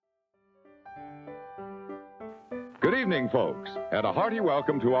Good evening, folks, and a hearty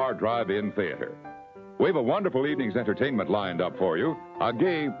welcome to our drive-in theater. We've a wonderful evening's entertainment lined up for you, a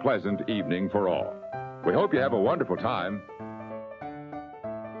gay, pleasant evening for all. We hope you have a wonderful time.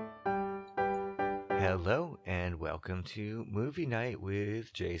 Hello, and welcome to Movie Night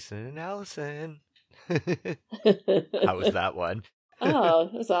with Jason and Allison. How was that one? Oh,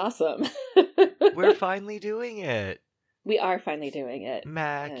 it was awesome. We're finally doing it. We are finally doing it.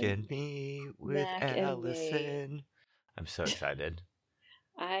 Mac and me with Mac and Allison. me. I'm so excited.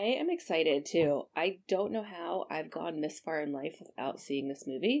 I am excited too. I don't know how I've gone this far in life without seeing this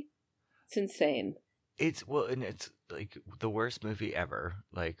movie. It's insane. It's like the worst movie ever,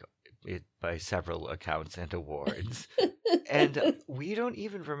 like it by several accounts and awards. And we don't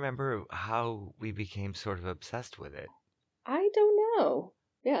even remember how we became sort of obsessed with it. I don't know.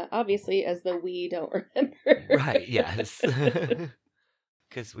 Yeah, obviously, as though we don't remember. Right, yes.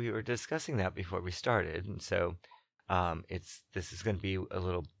 Because we were discussing that before we started, and so this is going to be a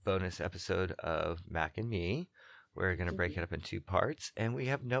little bonus episode of Mac and Me. We're going to break it up in two parts, and we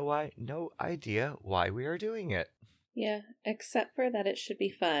have no idea why we are doing it. Yeah, except for that it should be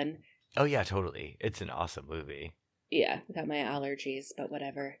fun. Oh yeah, totally. It's an awesome movie. Yeah, got my allergies, but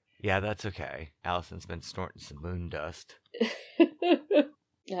whatever. Yeah, that's okay. Allison's been snorting some moon dust.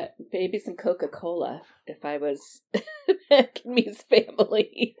 Maybe some Coca-Cola if I was Mac and Me's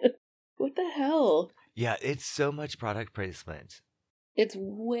family. What the hell? Yeah, it's so much product placement. It's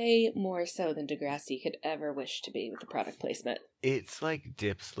way more so than Degrassi could ever wish to be with the product placement. It's like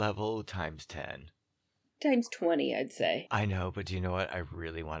Dips level times 10. Times 20, I'd say. I know, but do you know what? I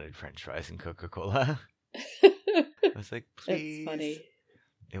really wanted French fries and Coca-Cola. I was like, please. That's funny.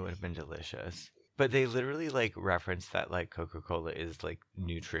 It would have been delicious. But they literally like reference that like Coca-Cola is like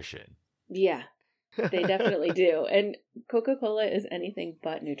nutrition. Yeah, they definitely do. And Coca-Cola is anything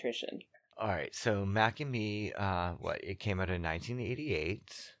but nutrition. All right, so Mac and Me, it came out in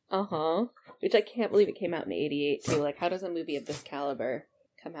 1988. Uh-huh. Which I can't believe it came out in 88 too. Like, how does a movie of this caliber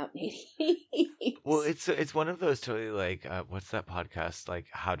come out in 88? Well, it's one of those totally like, what's that podcast? Like,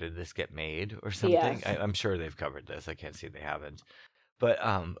 How Did This Get Made or something? Yeah. I'm sure they've covered this. I can't see they haven't. But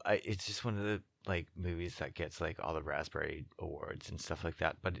it's just one of the like movies that gets like all the Raspberry Awards and stuff like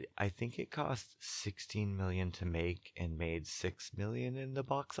that. But I think it cost $16 million to make and made $6 million in the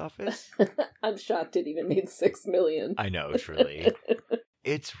box office. I'm shocked it even made $6 million. I know, truly.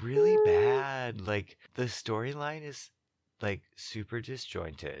 It's really bad. Like the storyline is like super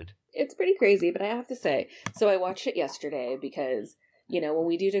disjointed. It's pretty crazy, but I have to say, so I watched it yesterday because, you know, when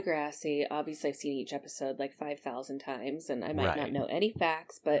we do Degrassi, obviously I've seen each episode like 5,000 times, and I might not know any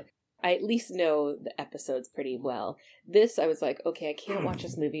facts, but I at least know the episodes pretty well. This, I was like, okay, I can't watch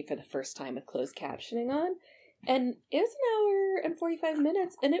this movie for the first time with closed captioning on. And it was an hour and 45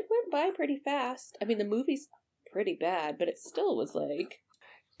 minutes, and it went by pretty fast. I mean, the movie's pretty bad, but it still was like...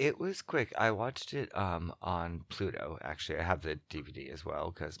 It was quick. I watched it on Pluto. Actually, I have the DVD as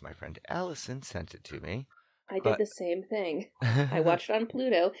well because my friend Allison sent it to me. I did the same thing. I watched it on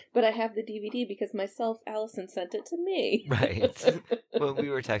Pluto, but I have the DVD because myself, Allison, sent it to me. Right. Well, we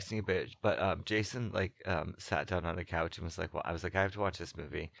were texting a bit, but Jason sat down on the couch and was like, "Well," I was like, "I have to watch this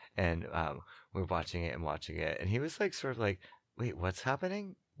movie," and we're watching it, and he was like, sort of like, "Wait, what's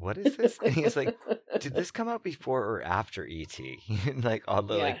happening? What is this?" And he was like, "Did this come out before or after E.T.?" And like all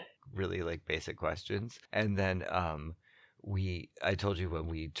the like really like basic questions, and then I told you when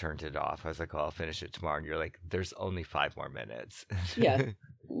we turned it off, I was like, "Oh, I'll finish it tomorrow." And you're like, "There's only 5 more minutes." Yeah,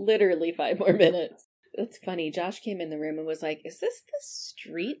 literally 5 more minutes. That's funny. Josh came in the room and was like, "Is this the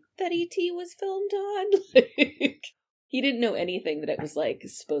street that E.T. was filmed on?" Like, he didn't know anything that it was like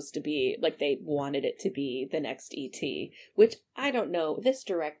supposed to be, like they wanted it to be the next E.T., which I don't know. This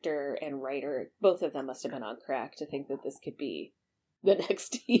director and writer, both of them must have been on crack to think that this could be the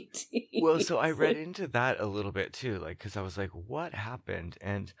next E.T. Well, so I read into that a little bit too, like, because I was like, what happened?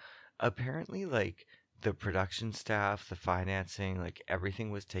 And apparently, like, the production staff, the financing, like,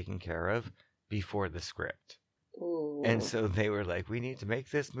 everything was taken care of before the script. Ooh. And so they were like, we need to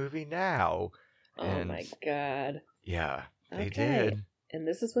make this movie now. Oh my God. Yeah, they Okay. did. And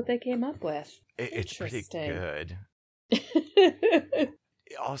this is what they came up with. It's pretty good.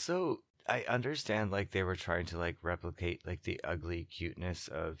 Also, I understand, like, they were trying to, like, replicate, like, the ugly cuteness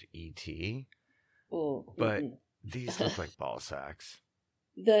of E.T., but these look like ball sacks.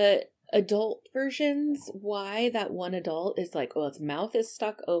 The adult versions, why that one adult is like, well, its mouth is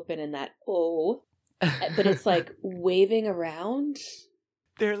stuck open and that, but it's, like, waving around.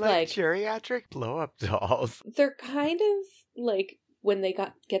 They're like geriatric blow-up dolls. They're kind of like when they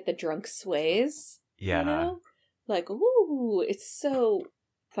get the drunk sways. Yeah. You know? Like, ooh, it's so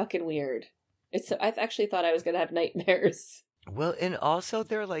fucking weird. I've actually thought I was going to have nightmares. Well, and also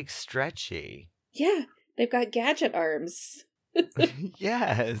they're like stretchy. Yeah, they've got gadget arms.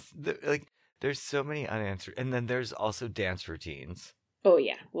 Yes. Like, there's so many unanswered. And then there's also dance routines. Oh,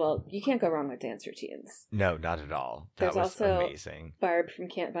 yeah. Well, you can't go wrong with dance routines. No, not at all. That There's was also amazing. Barb from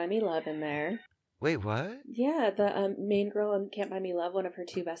Can't Buy Me Love in there. Wait, what? Yeah, the main girl in Can't Buy Me Love, one of her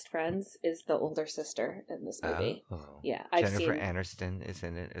two best friends, is the older sister in this movie. Oh. Yeah, Jennifer Aniston is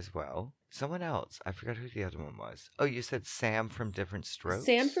in it as well. Someone else. I forgot who the other one was. Oh, you said Sam from Different Strokes?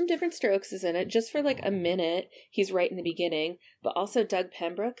 Sam from Different Strokes is in it just for like a minute. He's right in the beginning. But also Doug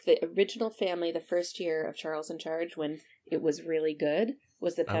Pembroke, the original family, the first year of Charles in Charge when it was really good,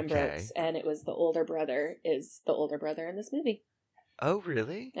 was the Pembrokes. Okay. And it was the older brother in this movie. Oh,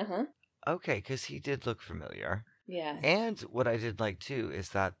 really? Uh-huh. Okay, because he did look familiar. Yeah. And what I did like, too, is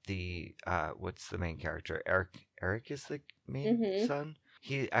that what's the main character? Eric is the main son?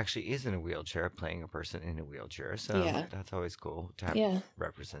 He actually is in a wheelchair, playing a person in a wheelchair. So that's always cool to have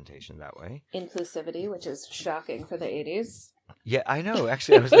representation that way. Inclusivity, which is shocking for the 80s. Yeah, I know.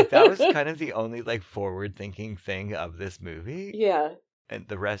 Actually, I was like, that was kind of the only like forward-thinking thing of this movie. Yeah. And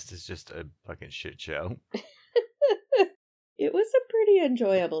the rest is just a fucking shit show. It was a pretty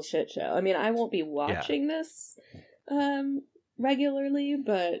enjoyable shit show. I mean, I won't be watching this regularly,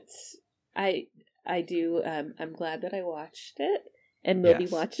 but I do. I'm glad that I watched it, and will be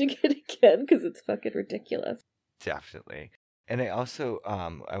watching it again because it's fucking ridiculous. Definitely. And I also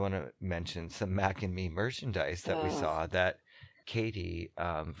I want to mention some Mac and Me merchandise that we saw that Katie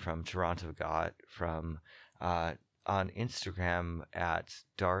from Toronto got from on Instagram at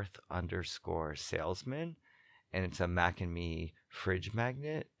Darth_salesman. And it's a Mac and Me fridge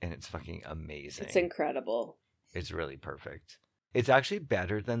magnet, and it's fucking amazing. It's incredible. It's really perfect. It's actually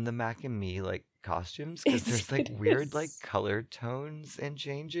better than the Mac and Me like costumes because there's like weird like color tones and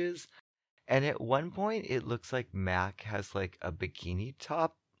changes. And at one point, it looks like Mac has like a bikini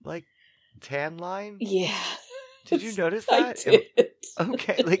top like tan line. Yeah. Did you notice that? I did.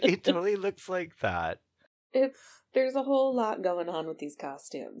 Okay, like it totally looks like that. There's a whole lot going on with these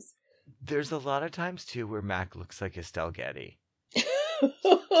costumes. There's a lot of times, too, where Mac looks like Estelle Getty.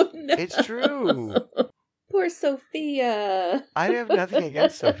 Oh, no. It's true. Poor Sophia. I have nothing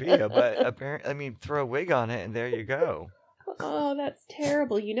against Sophia, but apparently, I mean, throw a wig on it and there you go. Oh, that's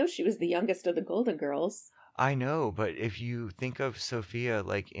terrible. You know she was the youngest of the Golden Girls. I know, but if you think of Sophia,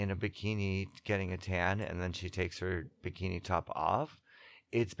 like, in a bikini getting a tan and then she takes her bikini top off,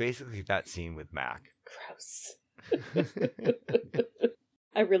 it's basically that scene with Mac. Gross.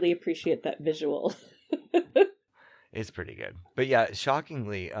 I really appreciate that visual. It's pretty good. But yeah,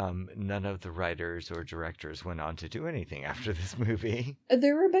 shockingly, none of the writers or directors went on to do anything after this movie.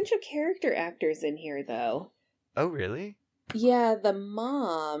 There were a bunch of character actors in here, though. Oh, really? Yeah, the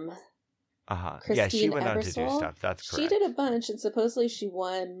mom. Uh-huh. Christine yeah, she went Ebersole, on to do stuff. That's correct. She did a bunch, and supposedly she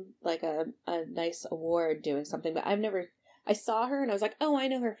won, like, a nice award doing something, but I saw her, and I was like, oh, I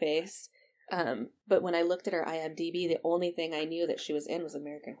know her face. But when I looked at her IMDb, the only thing I knew that she was in was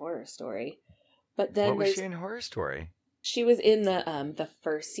American Horror Story. But then what was she in Horror Story? She was in the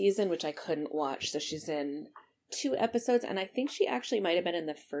first season, which I couldn't watch. So she's in 2 episodes, and I think she actually might have been in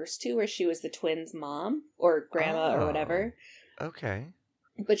the first 2 where she was the twins' mom or grandma or whatever. Okay.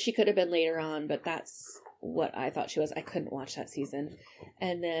 But she could have been later on, but that's what I thought she was. I couldn't watch that season.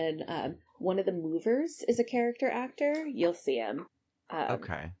 And then one of the movers is a character actor. You'll see him.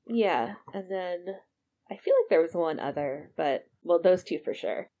 Okay. Yeah, and then I feel like there was one other, but, well, those 2 for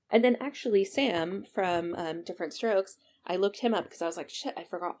sure. And then actually Sam from Different Strokes, I looked him up because I was like, shit, I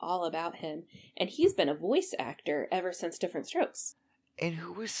forgot all about him. And he's been a voice actor ever since Different Strokes. And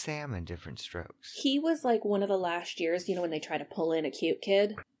who was Sam in Different Strokes? He was like one of the last years, you know, when they try to pull in a cute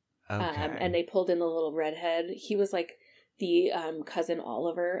kid. Okay. And they pulled in the little redhead. He was like the cousin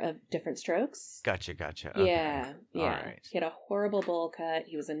Oliver of Different Strokes. Gotcha. Okay. Yeah. All right. He had a horrible bowl cut.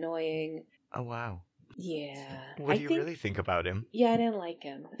 He was annoying. Oh, wow. Yeah. What do you really think about him? Yeah, I didn't like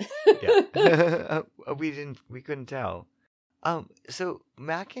him. Yeah. We couldn't tell. So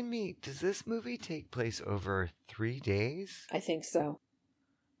Mac and Me, does this movie take place over 3 days? I think so.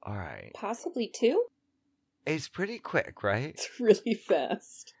 All right. Possibly 2? It's pretty quick, right? It's really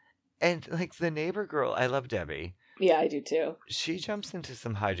fast. And like the neighbor girl, I love Debbie. Yeah, I do too. She jumps into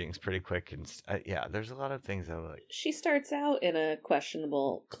some hijinks pretty quick, and yeah, there's a lot of things I like. She starts out in a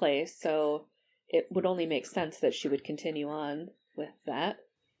questionable place, so it would only make sense that she would continue on with that.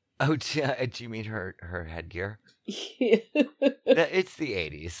 Oh, do you mean her headgear? Yeah. It's the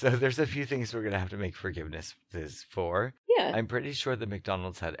 80s, so there's a few things we're going to have to make forgivenesses for. Yeah. I'm pretty sure the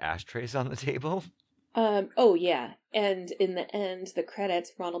McDonald's had ashtrays on the table. Oh yeah, and in the end, the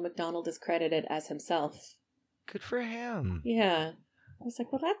credits, Ronald McDonald is credited as himself. Good for him. Yeah. I was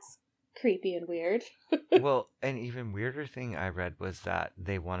like, well, that's creepy and weird. Well, an even weirder thing I read was that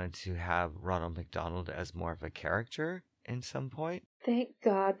they wanted to have Ronald McDonald as more of a character in some point. Thank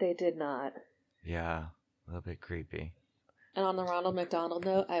God they did not. Yeah, a little bit creepy. And on the Ronald McDonald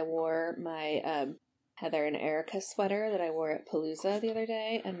note, I wore my Heather and Erica sweater that I wore at Palooza the other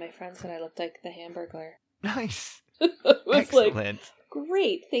day, and my friend said I looked like the Hamburglar. Nice. It was Excellent. like,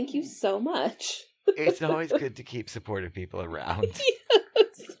 great, thank you so much. It's always good to keep supportive people around. Yeah,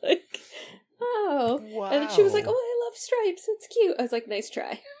 it's like, oh. Wow. And then she was like, oh, I love stripes. It's cute. I was like, nice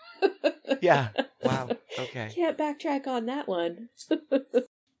try. Yeah. Wow. Okay. Can't backtrack on that one.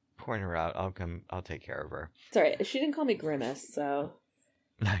 Point her out. I'll take care of her. It's all right. She didn't call me Grimace, so.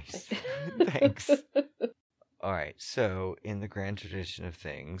 Nice. Thanks. All right. So, in the grand tradition of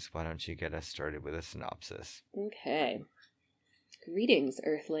things, why don't you get us started with a synopsis? Okay. Greetings,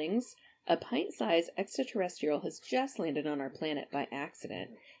 Earthlings. A pint-sized extraterrestrial has just landed on our planet by accident,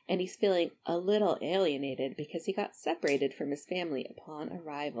 and he's feeling a little alienated because he got separated from his family upon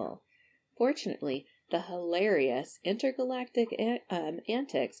arrival. Fortunately, the hilarious intergalactic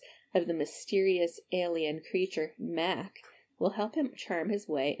antics of the mysterious alien creature Mac will help him charm his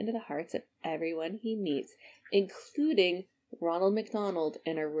way into the hearts of everyone he meets, including Ronald McDonald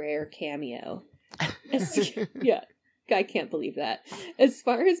in a rare cameo. Yeah. I can't believe that. As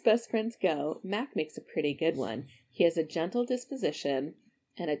far as best friends go, Mac makes a pretty good one. He has a gentle disposition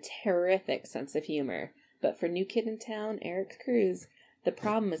and a terrific sense of humor. But for New Kid in Town, Eric Cruz, the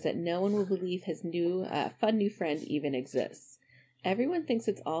problem is that no one will believe his fun new friend even exists. Everyone thinks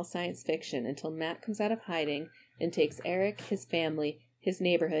it's all science fiction until Mac comes out of hiding and takes Eric, his family, his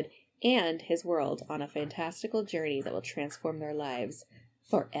neighborhood, and his world on a fantastical journey that will transform their lives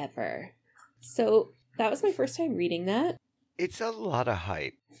forever. So, that was my first time reading that. It's a lot of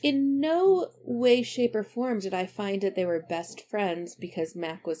hype. In no way, shape, or form did I find that they were best friends because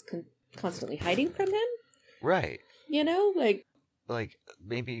Mac was constantly hiding from him. Right. You know, like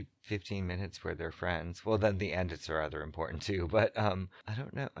maybe 15 minutes where they're friends. Well, then the end it's rather important too. But I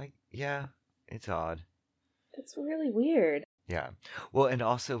don't know. Yeah, it's odd. It's really weird. Yeah. Well, and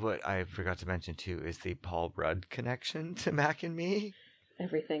also what I forgot to mention too is the Paul Rudd connection to Mac and Me.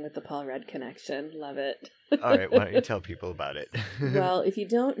 Everything with the Paul Rudd connection. Love it. All right, why don't you tell people about it? Well, if you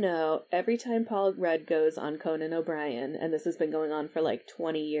don't know, every time Paul Rudd goes on Conan O'Brien, and this has been going on for like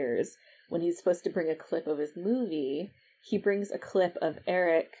 20 years, when he's supposed to bring a clip of his movie, he brings a clip of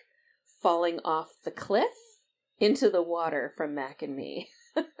Eric falling off the cliff into the water from Mac and Me.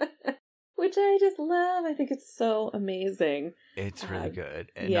 Which I just love. I think it's so amazing. It's really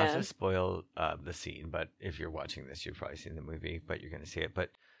good. And yeah. Not to spoil the scene, but if you're watching this, you've probably seen the movie, but you're going to see it. But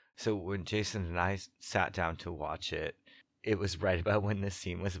so when Jason and I sat down to watch it, it was right about when this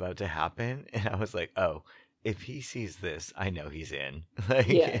scene was about to happen. And I was like, oh, if he sees this, I know he's in.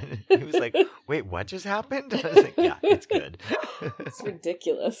 Yeah. He was like, wait, what just happened? And I was like, yeah, it's good. It's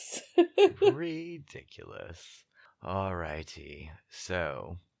ridiculous. Ridiculous. All righty.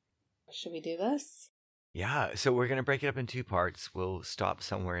 So... should we do this? Yeah, so we're going to break it up in two parts. We'll stop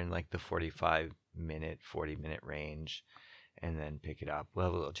somewhere in like the 40-minute range and then pick it up. We'll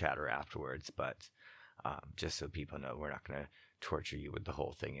have a little chatter afterwards, but just so people know, we're not going to torture you with the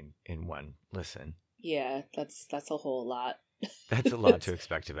whole thing in one listen. Yeah, that's a whole lot. That's a lot to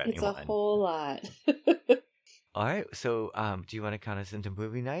expect of anyone. It's a whole lot. All right, so do you want to count us into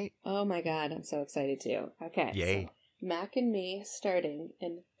movie night? Oh my God, I'm so excited too. Okay. Yay. So Mac and Me starting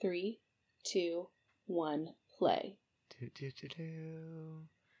in 3, 2, 1, play. Here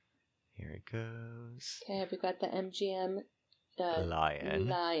it goes. Okay, we've got the MGM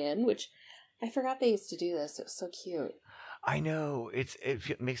Lion, which I forgot they used to do this. It was so cute. I know it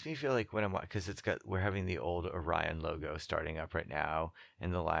makes me feel like when I'm because we're having the old Orion logo starting up right now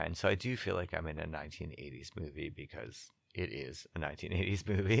and the lion, so I do feel like I'm in a 1980s movie because it is a 1980s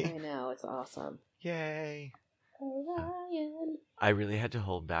movie. I know, it's awesome. Yay! Orion. I really had to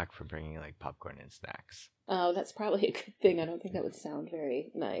hold back from bringing like popcorn and snacks. Oh, that's probably a good thing. I don't think that would sound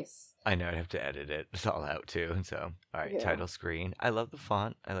very nice. I know I'd have to edit it all out too. And so, all right, Yeah. Title screen. I love the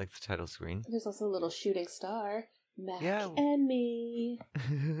font. I like the title screen. There's also a little shooting star. Mac Yeah. and Me.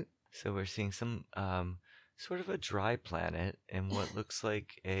 So we're seeing some sort of a dry planet and what looks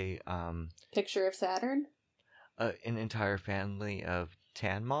like a Picture of Saturn? an entire family of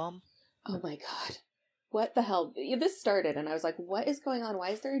Tan Mom. Oh my God. What the hell? This started and I was like, what is going on? Why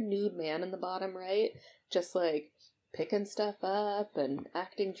is there a nude man in the bottom right? Just like picking stuff up and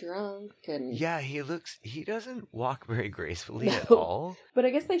acting drunk and... Yeah, he doesn't walk very gracefully No. at all. But I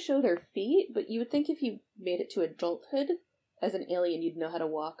guess they show their feet, but you would think if you made it to adulthood as an alien, you'd know how to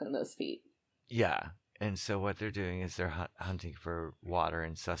walk on those feet. Yeah, and so what they're doing is they're hunting for water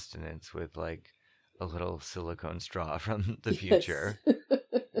and sustenance with like a little silicone straw from the future. Yes.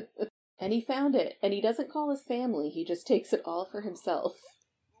 And he found it, and he doesn't call his family, he just takes it all for himself.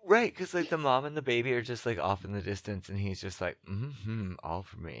 Right, because like the mom and the baby are just like off in the distance, and he's just like, all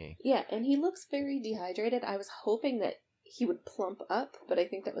for me. Yeah, and he looks very dehydrated. I was hoping that he would plump up, but I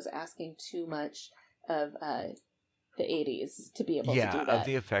think that was asking too much of the 80s to be able to do that. Yeah,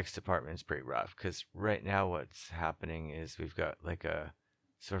 the effects department is pretty rough, because right now what's happening is we've got like a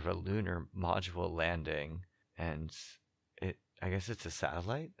sort of a lunar module landing, and I guess it's a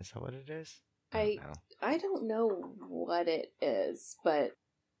satellite? Is that what it is? I don't know what it is, but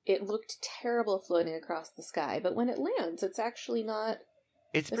it looked terrible floating across the sky. But when it lands, it's actually not.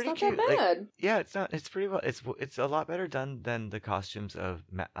 It's pretty not cute. that bad. Like, yeah, it's not. It's pretty well. It's a lot better done than the costumes of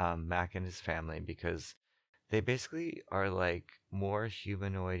Mac and his family, because they basically are like more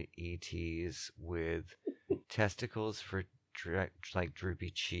humanoid ETs with testicles for like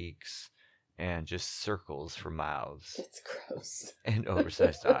droopy cheeks. And just circles for mouths. It's gross. And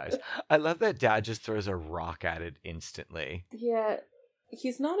oversized eyes. I love that Dad just throws a rock at it instantly. Yeah,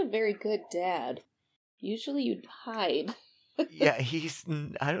 he's not a very good dad. Usually you'd hide. Yeah,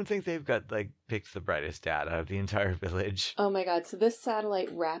 I don't think they've got, like, picked the brightest dad out of the entire village. Oh my god, so this satellite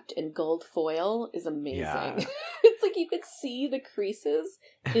wrapped in gold foil is amazing. Yeah. It's like you could see the creases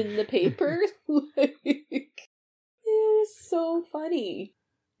in the paper. Like, it is so funny.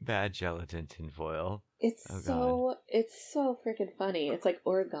 Bad gelatin tinfoil. It's so freaking funny. It's like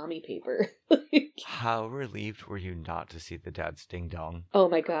origami paper. How relieved were you not to see the dad's ding dong? Oh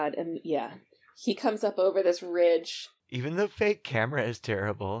my god, and yeah. He comes up over this ridge. Even the fake camera is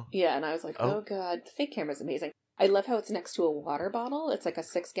terrible. Yeah, and I was like, oh god, the fake camera's amazing. I love how it's next to a water bottle. It's like a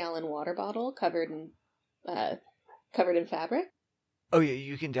 6-gallon water bottle covered in fabric. Oh yeah,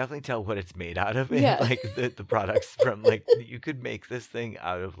 you can definitely tell what it's made out of. Yeah. Like the products from like, you could make this thing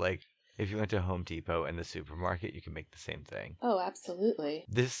out of like, if you went to Home Depot and the supermarket, you can make the same thing. Oh, absolutely.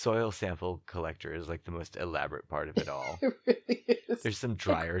 This soil sample collector is like the most elaborate part of it all. It really is. There's some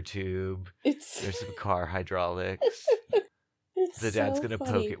dryer tube. There's some car hydraulics. The dad's so gonna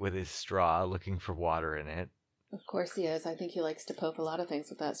funny. poke it with his straw, looking for water in it. Of course he is. I think he likes to poke a lot of things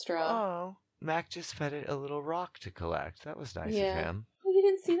with that straw. Oh, Mac just fed it a little rock to collect. That was nice of him. Oh, you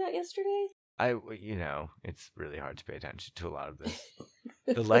didn't see that yesterday? It's really hard to pay attention to a lot of this.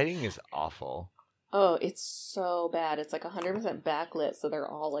 The lighting is awful. Oh, it's so bad. It's like 100% backlit, so they're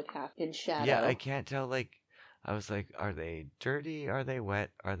all like half in shadow. Yeah, I can't tell. Like, I was like, are they dirty? Are they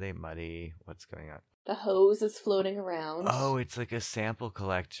wet? Are they muddy? What's going on? The hose is floating around. Oh, it's like a sample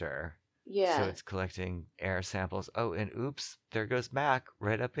collector. Yeah. So it's collecting air samples. Oh, and oops, there goes Mac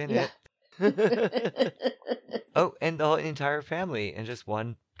right up in Yeah. it. Oh, and the entire family in just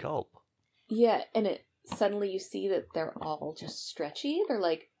one gulp. Yeah, and suddenly you see that they're all just stretchy. They're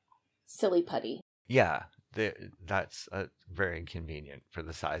like silly putty. Yeah, that's very inconvenient for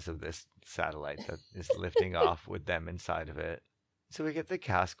the size of this satellite that is lifting off with them inside of it. So we get the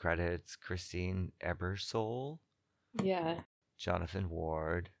cast credits: Christine Ebersole, Yeah. Jonathan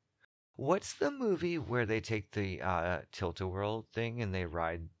Ward. What's the movie where they take the Tilt-A-Whirl thing and they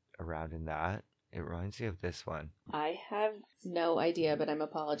ride around in that? It reminds me of this one. I have no idea, but I'm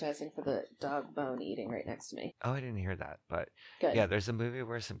apologizing for the dog bone eating right next to me. Oh, I didn't hear that. But Good. yeah, there's a movie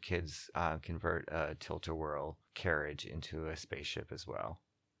where some kids convert a Tilt-A-Whirl carriage into a spaceship as well.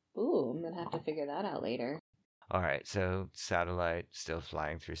 Ooh, I'm going to have to figure that out later. All right, so satellite still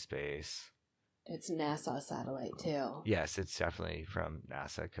flying through space. It's NASA satellite, too. Yes, it's definitely from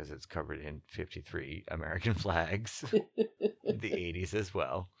NASA because it's covered in 53 American flags. The 80s as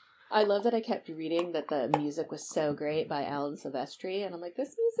well. I love that I kept reading that the music was so great by Alan Silvestri, and I'm like,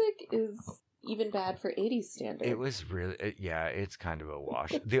 this music is even bad for 80s standards. It was really, it's kind of a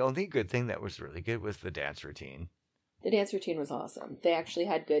wash. The only good thing that was really good was the dance routine. The dance routine was awesome. They actually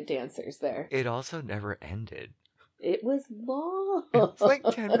had good dancers there. It also never ended. It was long. It's like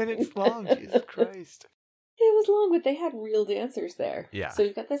 10 minutes long. Jesus Christ. It was long, but they had real dancers there. Yeah. So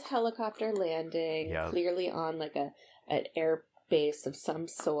we've got this helicopter landing, Yep. clearly on like an air base of some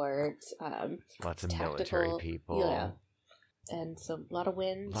sort. Lots of tactical, military people. Yeah. And so a lot of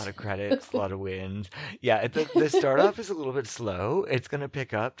wind. A lot of credits, a lot of wind. Yeah, the start off is a little bit slow. It's going to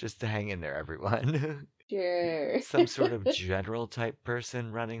pick up just to hang in there, everyone. Sure. Some sort of general type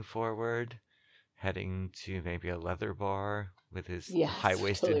person running forward, heading to maybe a leather bar with his Yes,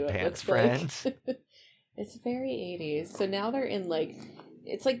 high-waisted totally what it pants looks like. friend. It's very 80s. So now they're in, like,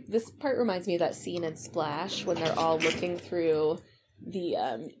 it's like, this part reminds me of that scene in Splash when they're all looking through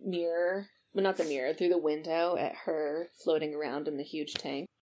the mirror, well, not the mirror, through the window at her floating around in the huge tank.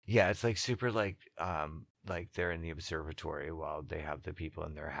 Yeah, it's like super like they're in the observatory while they have the people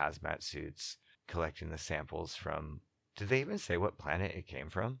in their hazmat suits collecting the samples from, did they even say what planet it came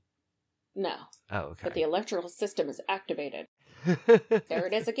from? No. Oh, okay. But the electrical system is activated. There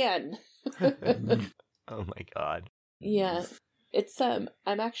it is again. Oh my god. Yeah. It's I'm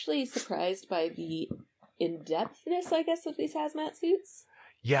actually surprised by the in-depthness, I guess, of these hazmat suits.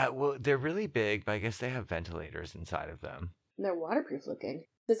 Yeah, well, they're really big, but I guess they have ventilators inside of them. And they're waterproof looking.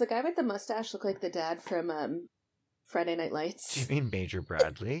 Does the guy with the mustache look like the dad from Friday Night Lights? Do you mean Major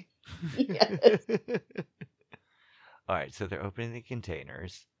Bradley? Yes. All right, so they're opening the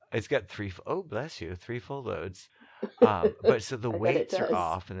containers. It's got three full loads. But so the weights are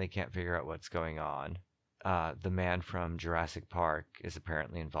off and they can't figure out what's going on. The man from Jurassic Park is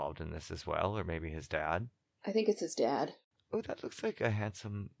apparently involved in this as well, or maybe his dad. I think it's his dad. Oh, that looks like a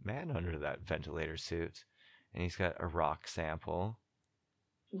handsome man under that ventilator suit. And he's got a rock sample.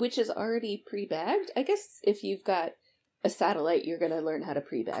 Which is already pre-bagged? I guess if you've got a satellite, you're going to learn how to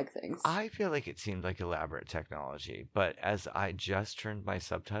pre-bag things. I feel like it seemed like elaborate technology, but as I just turned my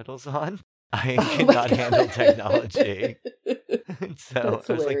subtitles on, I cannot handle technology. So that's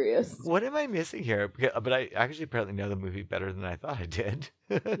hilarious. Like, what am I missing here? But I actually apparently know the movie better than I thought I did.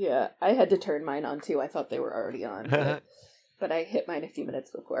 Yeah, I had to turn mine on too. I thought they were already on, but I hit mine a few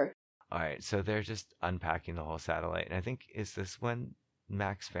minutes before. All right, so they're just unpacking the whole satellite, and I think, is this when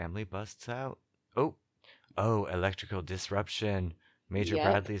Mac's family busts out? Oh, electrical disruption. Major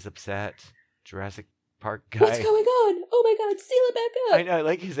Bradley's upset. Jurassic Park guy. What's going on? Oh my god, seal it back up. I know,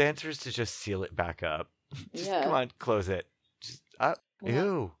 like his answer is to just seal it back up. Just come on, close it. Just up. Wow.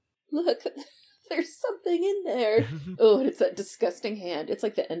 Ew. Look, there's something in there. Oh, and it's that disgusting hand. It's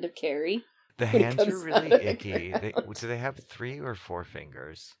like the end of Carrie. The hands are really icky. Do they have 3 or 4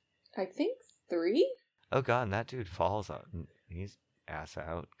 fingers? I think 3. Oh god, and that dude falls on. He's ass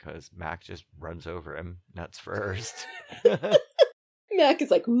out because Mac just runs over him nuts first. Mac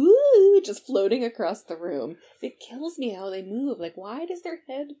is like, woo, just floating across the room. It kills me how they move. Like, why does their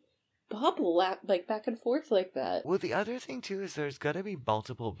head bobble like back and forth like that? Well, the other thing too is there's got to be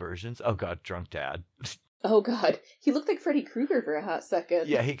multiple versions. Oh god, drunk dad. Oh god, he looked like Freddy Krueger for a hot second.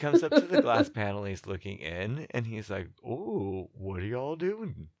 Yeah, he comes up to the glass panel, he's looking in, and he's like, "Oh, what are y'all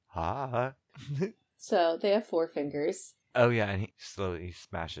doing? Ha!" So they have 4 fingers. Oh yeah, and he slowly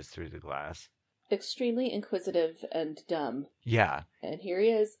smashes through the glass. Extremely inquisitive and dumb. Yeah. And here he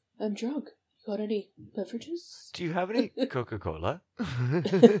is. I'm drunk. Got any beverages? Do you have any Coca-Cola?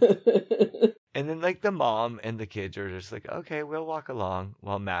 And then, like, the mom and the kids are just like, okay, we'll walk along,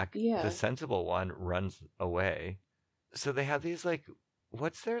 while Mac, the sensible one, runs away. So they have these, like,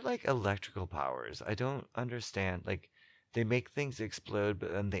 what's their, like, electrical powers? I don't understand. Like, they make things explode,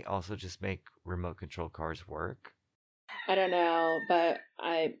 but then they also just make remote control cars work. I don't know, but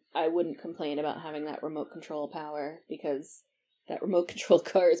I wouldn't complain about having that remote control power, because that remote control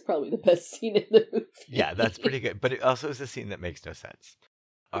car is probably the best scene in the movie. Yeah, that's pretty good. But it also is a scene that makes no sense.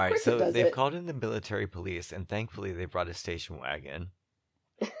 All right, so they've called in the military police, and thankfully they brought a station wagon.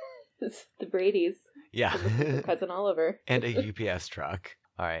 It's the Brady's. Yeah. Cousin Oliver. And a UPS truck.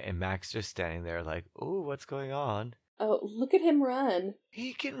 All right, and Mac's just standing there like, oh, what's going on? Oh, look at him run.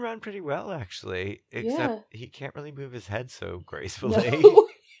 He can run pretty well, actually. Except he can't really move his head so gracefully. No,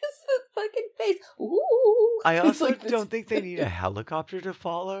 it's the fucking face. Ooh. I also don't think they need a helicopter to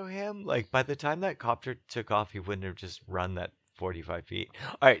follow him. Like, by the time that copter took off, he wouldn't have just run that 45 feet.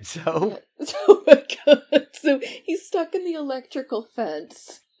 All right, so... Oh my god. So he's stuck in the electrical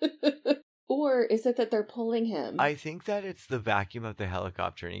fence. Or is it that they're pulling him? I think that it's the vacuum of the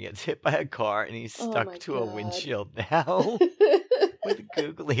helicopter and he gets hit by a car and he's stuck to a windshield now with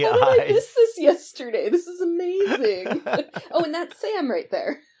googly eyes. How did I miss this yesterday? This is amazing. Oh, and that's Sam right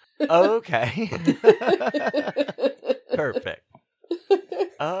there. Okay. Perfect.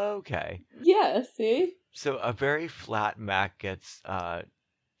 Okay. Yeah, see? So a very flat Mac gets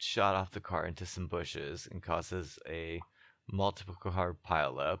shot off the car into some bushes and causes a multiple car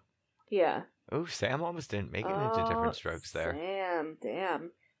pileup. Yeah. Oh, Sam almost didn't make it into Different Strokes there. Sam,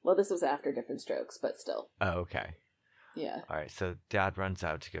 damn. Well, this was after Different Strokes, but still. Oh, okay. Yeah. All right, so Dad runs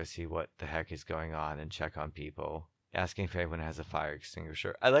out to go see what the heck is going on and check on people, asking if anyone has a fire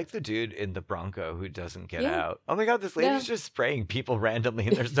extinguisher. I like the dude in the Bronco who doesn't get out. Oh my god, this lady's just spraying people randomly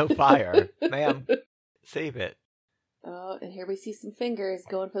and there's no fire. Ma'am, save it. Oh, and here we see some fingers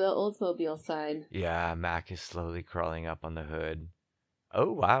going for the Oldsmobile sign. Yeah, Mac is slowly crawling up on the hood.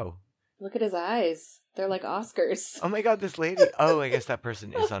 Oh, wow. Look at his eyes. They're like Oscars. Oh my god, this lady. Oh, I guess that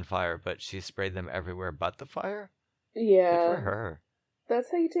person is on fire, but she sprayed them everywhere but the fire? Yeah. Good for her.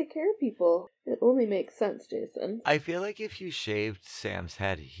 That's how you take care of people. It only makes sense, Jason. I feel like if you shaved Sam's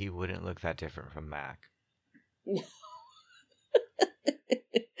head, he wouldn't look that different from Mac. That's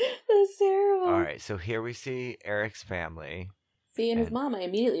terrible. Alright, so here we see Eric's family. See, and his mom, I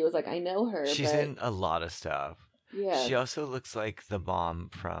immediately was like, I know her. She's in a lot of stuff. Yeah. She also looks like the mom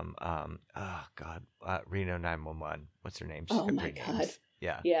from, Reno 911. What's her name? She's Oh got my great God. names.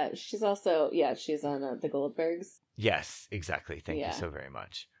 Yeah. Yeah, she's also, she's on The Goldbergs. Yes, exactly. Thank you so very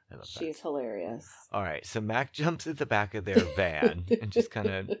much. I love that. She's hilarious. All right, so Mac jumps at the back of their van and just kind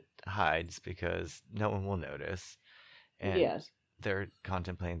of hides because no one will notice. And they're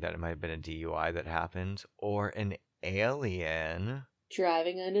contemplating that it might have been a DUI that happened or an alien.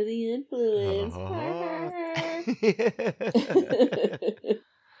 Driving under the influence.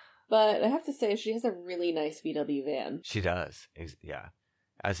 But I have to say, she has a really nice VW van. She does. Yeah.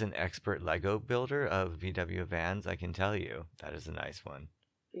 As an expert Lego builder of VW vans, I can tell you that is a nice one.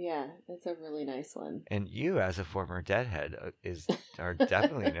 Yeah, it's a really nice one. And you, as a former deadhead, are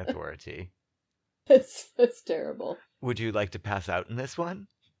definitely an authority. It's terrible. Would you like to pass out in this one?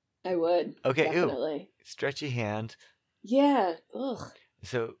 I would. Okay, definitely. Stretchy hand. Yeah. Ugh.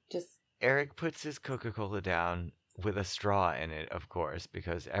 So Eric puts his Coca-Cola down with a straw in it, of course,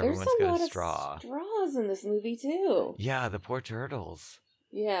 because everyone's got a straw. There's a lot of straws in this movie, too. Yeah, the poor turtles.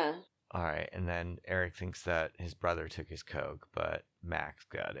 Yeah. All right, and then Eric thinks that his brother took his Coke, but Max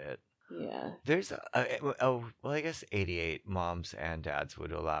got it. Yeah. There's I guess 88 moms and dads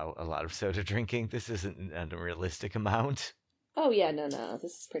would allow a lot of soda drinking. This isn't an unrealistic amount. Oh, yeah, no.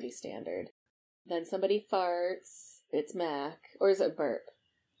 This is pretty standard. Then somebody farts. It's Mac. Or is it Burp?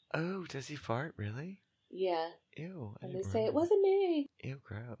 Oh, does he fart, really? Yeah. Ew. And they say, it wasn't me. Ew,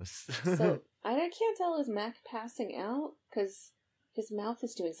 gross. So, I can't tell, is Mac passing out? Because his mouth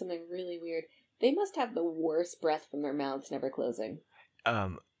is doing something really weird. They must have the worst breath from their mouths never closing.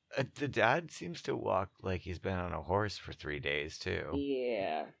 The dad seems to walk like he's been on a horse for 3 days, too.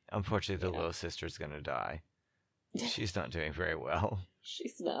 Yeah. Unfortunately, the little sister's gonna die. She's not doing very well.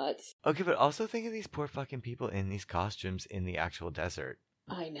 She's not. Okay, but also think of these poor fucking people in these costumes in the actual desert.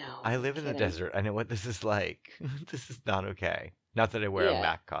 I know. I live in the desert. I know what this is like. This is not okay. Not that I wear a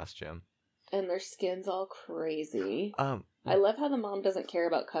Mac costume. And their skin's all crazy. I love how the mom doesn't care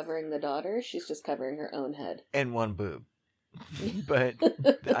about covering the daughter. She's just covering her own head. And one boob. But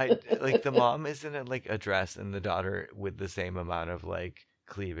the mom is in a dress, and the daughter with the same amount of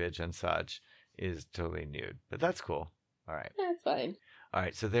cleavage and such is totally nude. But that's cool. All right. That's fine. All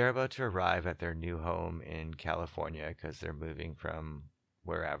right. So they're about to arrive at their new home in California because they're moving from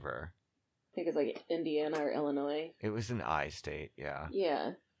wherever. I think it's Indiana or Illinois. It was an I state, yeah.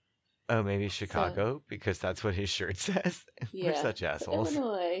 Yeah. Oh, maybe Chicago, because that's what his shirt says. Yeah. We're such assholes.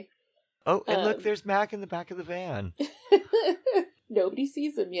 Illinois. Oh, and look, there's Mac in the back of the van. Nobody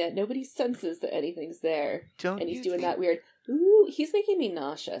sees him yet. Nobody senses that anything's there. And he's doing that weird, ooh, he's making me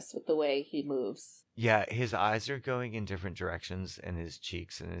nauseous with the way he moves. Yeah, his eyes are going in different directions, and his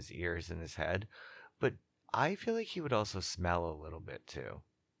cheeks and his ears and his head. But I feel like he would also smell a little bit, too.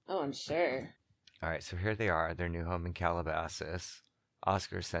 Oh, I'm sure. All right, so here they are, their new home in Calabasas.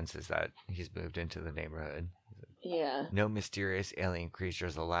 Oscar senses that he's moved into the neighborhood. Yeah. No mysterious alien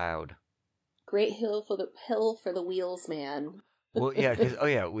creatures allowed. Great hill for the wheels, man. Well, yeah, because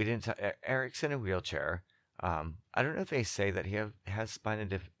we didn't. Eric's in a wheelchair. I don't know if they say that he has spina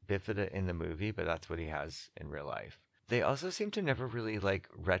bifida in the movie, but that's what he has in real life. They also seem to never really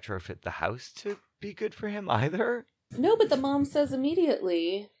retrofit the house to be good for him either. No, but the mom says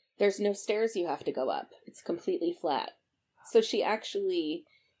immediately, there's no stairs you have to go up. It's completely flat. So she actually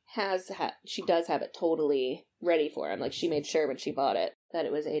she does have it totally ready for him. She made sure when she bought it that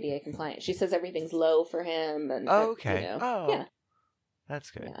it was ADA compliant. She says everything's low for him. And okay. Yeah.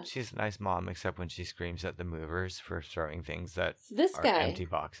 That's good. Yeah. She's a nice mom, except when she screams at the movers for throwing things that are guy, empty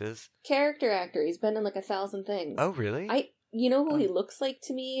boxes. Character actor. He's been in 1,000 things. Oh, really? You know who he looks like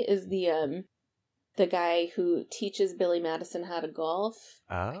to me is the guy who teaches Billy Madison how to golf.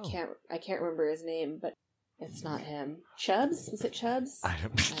 Oh. I can't remember his name, but it's not him. Chubbs? Was it Chubbs? I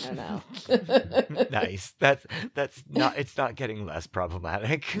don't know. Nice. That's not. It's not getting less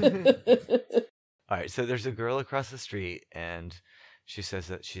problematic. All right. So there's a girl across the street, and she says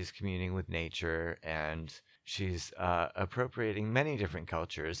that she's communing with nature, and she's appropriating many different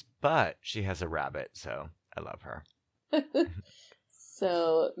cultures, but she has a rabbit, so I love her.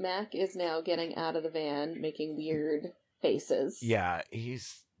 So Mac is now getting out of the van, making weird faces. Yeah,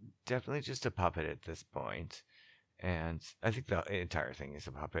 he's definitely just a puppet at this point. And I think the entire thing is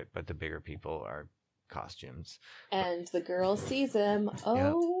a puppet, but the bigger people are costumes. And the girl sees him.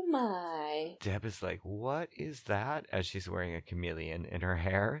 Oh my. Deb is like, what is that? As she's wearing a chameleon in her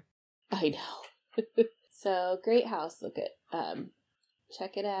hair. I know. So, great house. Look at,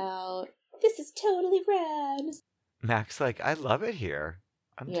 check it out. This is totally rad. Mac's like, I love it here.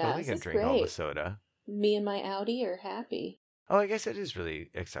 I'm totally going to drink all the soda. Me and my Audi are happy. Oh, I guess it is really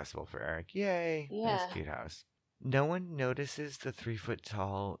accessible for Eric. Yay. Yeah. Nice cute house. No one notices the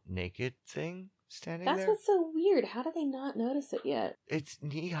 3-foot-tall naked thing standing there. That's what's so weird. How do they not notice it yet? It's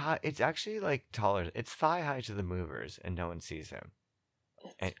knee high. It's actually like taller. It's thigh high to the movers, and no one sees him.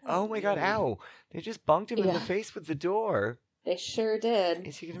 And oh my God, ow! They just bunked him in the face with the door. They sure did.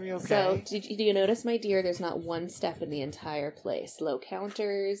 Is he gonna be okay? So, do you notice, my dear? There's not one step in the entire place. Low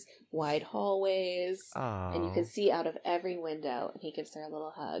counters, wide hallways, and you can see out of every window. And he gives her a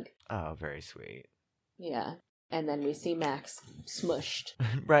little hug. Oh, very sweet. Yeah. And then we see Max smushed.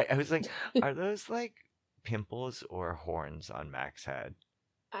 Right. I was like, are those like pimples or horns on Mac's head?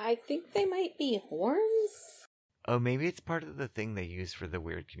 I think they might be horns. Oh, maybe it's part of the thing they use for the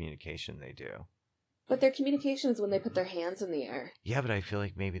weird communication they do. But their communication is when they put their hands in the air. Yeah, but I feel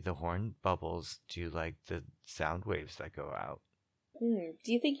like maybe the horn bubbles do like the sound waves that go out.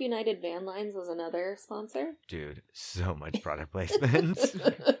 Do you think United Van Lines was another sponsor? Dude, so much product placement.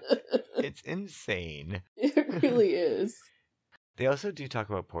 It's insane. It really is. They also do talk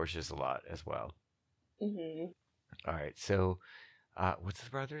about Porsches a lot as well. Mm-hmm. All right, so what's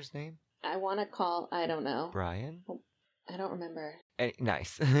the brother's name? I don't know. Brian? I don't remember.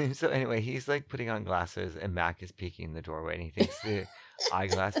 Nice. So anyway, he's like putting on glasses and Mac is peeking in the doorway and he thinks the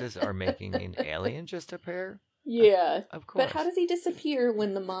eyeglasses are making an alien just appear. Yeah. Of course. But how does he disappear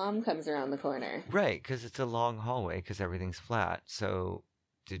when the mom comes around the corner? Right, because it's a long hallway because everything's flat. So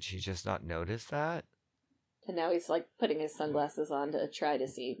did she just not notice that? And now he's like putting his sunglasses on to try to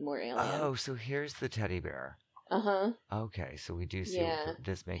see more alien. Oh, so here's the teddy bear. Uh-huh. Okay, so we do see. Yeah.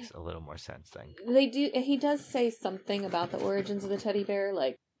 This makes a little more sense then. He does say something about the origins of the teddy bear,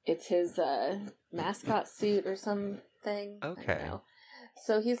 like it's his mascot suit or something. Okay. I don't know.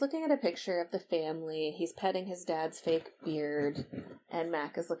 So he's looking at a picture of the family. He's petting his dad's fake beard, and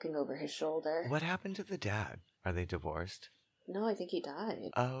Mac is looking over his shoulder. What happened to the dad? Are they divorced? No, I think he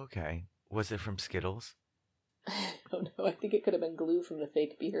died. Oh, okay. Was it from Skittles? I don't know. I think it could have been glue from the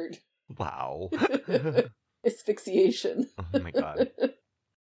fake beard. Wow. Asphyxiation. Oh my God.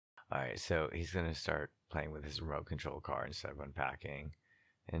 All right, so he's going to start playing with his remote control car instead of unpacking.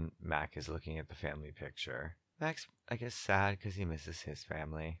 And Mac is looking at the family picture. Mac's, I guess, sad because he misses his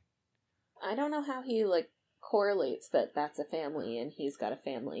family. I don't know how he, correlates that that's a family and he's got a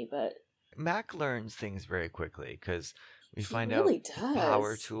family, but... Mac learns things very quickly because we find really out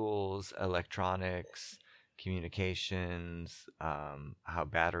power tools, electronics, communications, how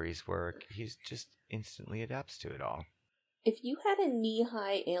batteries work. He's just instantly adapts to it all. If you had a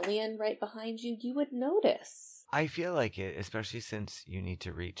knee-high alien right behind you, you would notice. I feel like it, especially since you need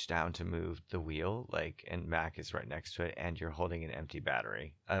to reach down to move the wheel, and Mac is right next to it, and you're holding an empty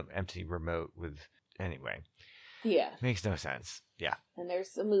battery, empty remote with, anyway. Yeah. Makes no sense. Yeah. And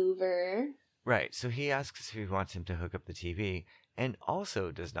there's a mover. Right, so he asks if he wants him to hook up the TV, and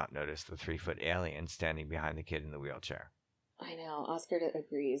also does not notice the 3-foot alien standing behind the kid in the wheelchair. I know, Oscar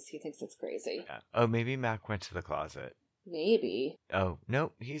agrees. He thinks it's crazy. Yeah. Oh, maybe Mac went to the closet. Maybe. Oh,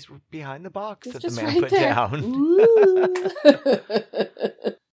 no, he's behind the box He's that the just man right put there. down.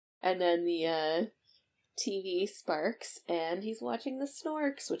 And then the TV sparks, and he's watching the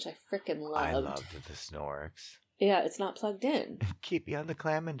Snorks, which I frickin' loved. I loved the Snorks. Yeah, it's not plugged in. Keep you on the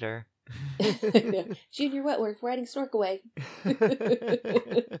Clamander. Junior Wetworth riding Snork away.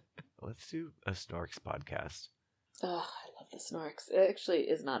 Let's do a Snorks podcast. Oh, I love the Snorks. It actually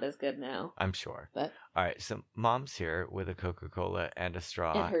is not as good now. I'm sure. But all right, so Mom's here with a Coca-Cola and a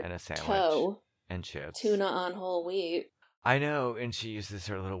straw and a sandwich toe, and chips. Tuna on whole wheat. I know, and she uses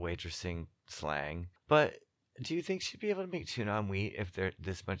her little waitressing slang. But do you think she'd be able to make tuna on wheat if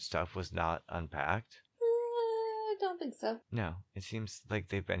this much stuff was not unpacked? I don't think so. No, it seems like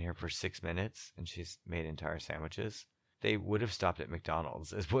they've been here for 6 minutes, and she's made entire sandwiches. They would have stopped at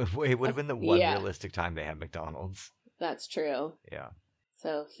McDonald's. It would have been the one realistic time they had McDonald's. That's true. Yeah.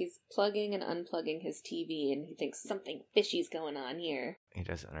 So he's plugging and unplugging his TV, and he thinks something fishy's going on here. He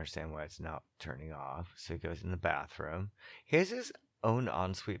doesn't understand why it's not turning off, so he goes in the bathroom. He has his own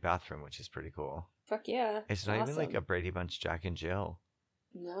ensuite bathroom, which is pretty cool. Fuck yeah. It's not even like a Brady Bunch Jack and Jill.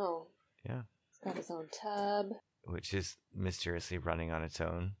 No. Yeah. He's got his own tub. Which is mysteriously running on its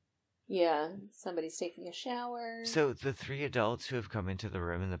own. Yeah, somebody's taking a shower. So the 3 adults who have come into the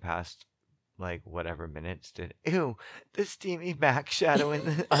room in the past, like whatever minutes did. Ew, the steamy Mac shadow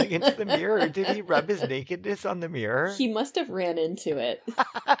against the mirror. Did he rub his nakedness on the mirror? He must have ran into it.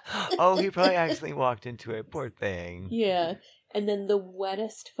 Oh, he probably accidentally walked into it. Poor thing. Yeah. And then the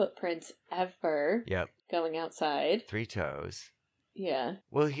wettest footprints ever. Yep. Going outside. 3 toes. Yeah.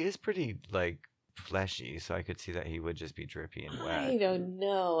 Well, he is pretty, like, fleshy, so I could see that he would just be drippy and wet. I don't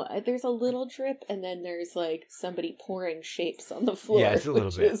know. There's a little drip, and then there's, like, somebody pouring shapes on the floor. Yeah, it's a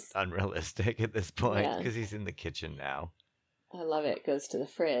little bit unrealistic at this point, because he's in the kitchen now. I love it. Goes to the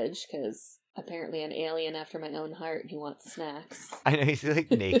fridge, because apparently an alien after my own heart, he wants snacks. I know, he's,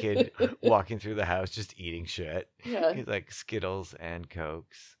 like, naked, walking through the house, just eating shit. Yeah. He's, like, Skittles and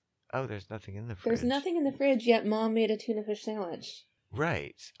Cokes. Oh, there's nothing in the fridge. There's nothing in the fridge, yet Mom made a tuna fish sandwich.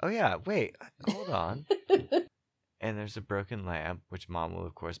 Right. Oh, yeah. Wait. Hold on. And there's a broken lamp, which Mom will,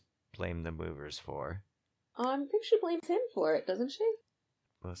 of course, blame the movers for. I think she blames him for it, doesn't she?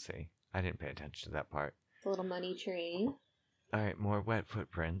 We'll see. I didn't pay attention to that part. The little money tree. All right, more wet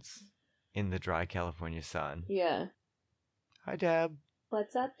footprints in the dry California sun. Yeah. Hi, Deb.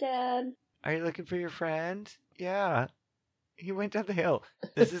 What's up, Dad? Are you looking for your friend? Yeah. He went down the hill.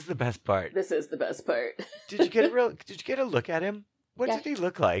 This is the best part. This is the best part. Did you get a look at him? What did he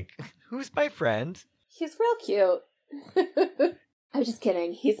look like? Who's my friend? He's real cute. I'm just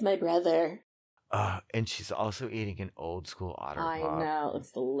kidding. He's my brother. And she's also eating an old school otter pop. I know.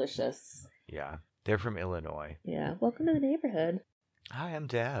 It's delicious. Yeah. They're from Illinois. Yeah. Welcome to the neighborhood. Hi, I'm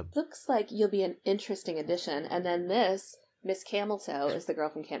Deb. Looks like you'll be an interesting addition. And then this, Miss Camel Toe, is the girl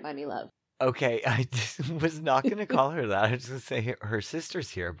from Can't Buy Me Love. Okay, I was not going to call her that. I was going to say her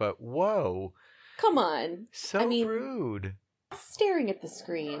sister's here, but whoa. Come on. So rude. Staring at the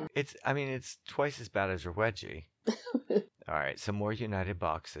screen. It's twice as bad as her wedgie. All right, some more United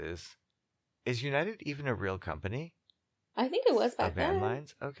boxes. Is United even a real company? I think it was back then. Van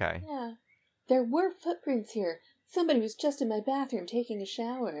Lines? Okay. Yeah. There were footprints here. Somebody was just in my bathroom taking a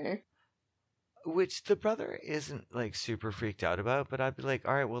shower. Which the brother isn't, like, super freaked out about, but I'd be like,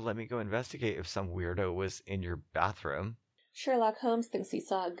 all right, well, let me go investigate if some weirdo was in your bathroom. Sherlock Holmes thinks he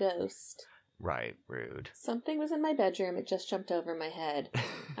saw a ghost. Right, rude. Something was in my bedroom. It just jumped over my head.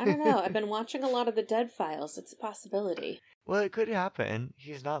 I don't know. I've been watching a lot of the Dead Files. It's a possibility. Well, it could happen.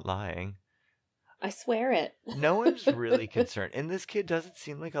 He's not lying. I swear it. No one's really concerned. And this kid doesn't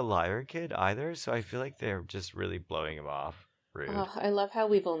seem like a liar kid either, so I feel like they're just really blowing him off. Rude. Oh, I love how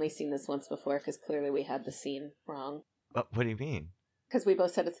we've only seen this once before, because clearly we had the scene wrong. What do you mean? Because we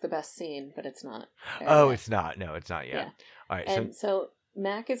both said it's the best scene, but it's not. It's not. No, it's not yet. Yeah. All right. And so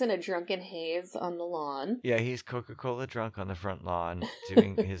Mac is in a drunken haze on the lawn. Yeah, he's Coca-Cola drunk on the front lawn,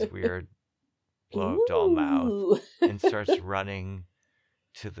 doing his weird blow-up doll mouth, and starts running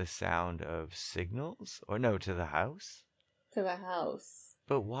to the sound of signals? Or no, to the house? To the house.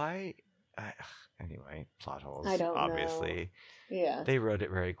 But why? Anyway, plot holes. I don't obviously. know. Yeah. They wrote it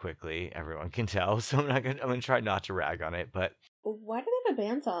very quickly. Everyone can tell. So I'm gonna try not to rag on it. But why do they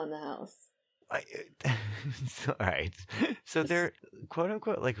have a bandsaw in the house? All right. So they're quote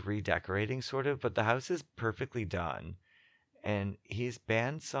unquote like redecorating, sort of. But the house is perfectly done, and he's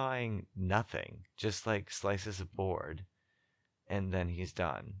bandsawing nothing, just like slices of board, and then he's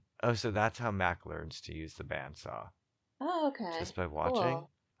done. Oh, so that's how Mac learns to use the bandsaw. Oh, okay. Just by watching. Cool.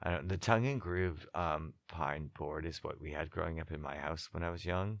 I don't. The tongue and groove pine board is what we had growing up in my house when I was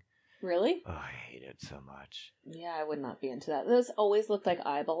young. Really? Oh, I hate it so much. Yeah, I would not be into that. Those always looked like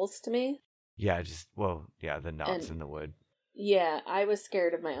eyeballs to me. Yeah, the knots in the wood. Yeah, I was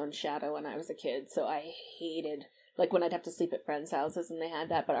scared of my own shadow when I was a kid, so I hated, like, when I'd have to sleep at friends' houses and they had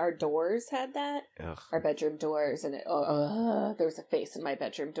that, but our doors had that. Ugh. Our bedroom doors, and there was a face in my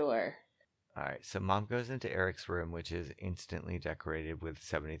bedroom door. All right, so Mom goes into Eric's room, which is instantly decorated with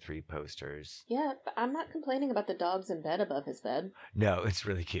 73 posters. Yeah, but I'm not complaining about the dogs in bed above his bed. No, it's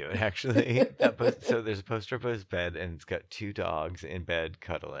really cute, actually. So there's a poster above his bed, and it's got 2 dogs in bed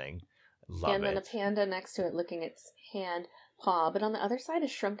cuddling. Love and then a panda next to it licking its hand, paw, but on the other side, a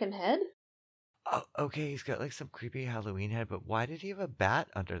shrunken head. Oh, okay, he's got like some creepy Halloween head, but why did he have a bat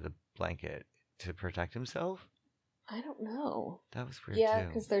under the blanket? To protect himself? I don't know. That was weird, yeah, too.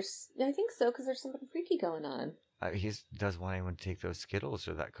 because I think so, because there's something freaky going on. He doesn't want anyone to take those Skittles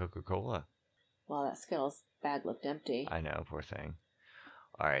or that Coca-Cola. Well, that Skittles bag looked empty. I know, poor thing.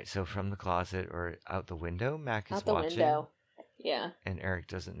 All right, so from the closet or out the window, Mac is out the watching. Window. Yeah. And Eric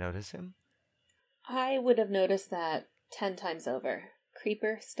doesn't notice him? I would have noticed that 10 times over.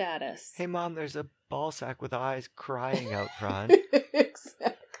 Creeper status. Hey, Mom, there's a ball sack with eyes crying out front.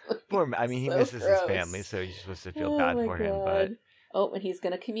 Exactly. Poor, he misses his family, so you're supposed to feel bad for him, but... Oh, and he's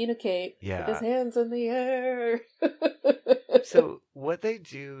going to communicate. Yeah. With his hands in the air. So what they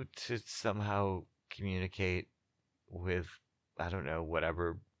do to somehow communicate with, I don't know,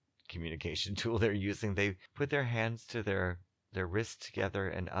 whatever communication tool they're using, they put their hands to their wrists together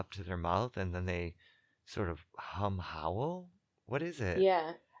and up to their mouth, and then they sort of howl. What is it?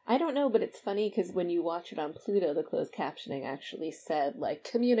 Yeah. I don't know, but it's funny because when you watch it on Pluto, the closed captioning actually said, like,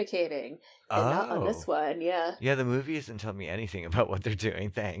 communicating. And not on this one, yeah. Yeah, the movie isn't telling me anything about what they're doing,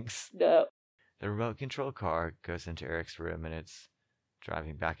 thanks. No. The remote control car goes into Eric's room, and it's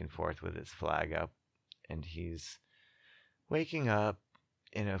driving back and forth with its flag up, and he's waking up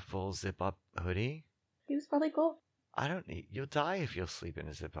in a full zip-up hoodie. He was probably cool. You'll die if you'll sleep in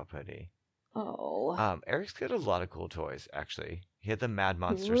a zip-up hoodie. Oh. Eric's got a lot of cool toys, actually. He had the Mad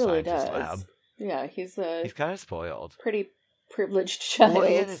Monster really Scientist does. Lab. Yeah, he's kind of spoiled. Pretty privileged child. Well,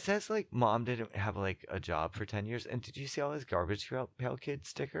 and it says, like, mom didn't have, like, a job for 10 years. And did you see all his Garbage Pail Kid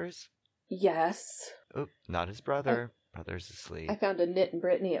stickers? Yes. Oh, not his brother. Brother's asleep. I found a Knit and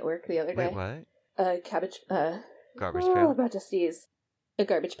Brittany at work the other day. Wait, what? Garbage pail? I'm about to sneeze. A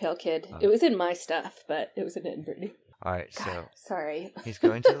Garbage Pail Kid. Oh. It was in my stuff, but it was a Knit and Brittany. All right, so sorry. He's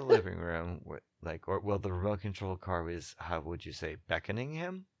going to the living room, the remote control car was, how would you say, beckoning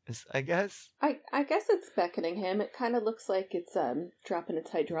him? I guess. I guess it's beckoning him. It kind of looks like it's dropping its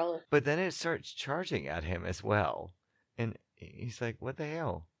hydraulic. But then it starts charging at him as well, and he's like, "What the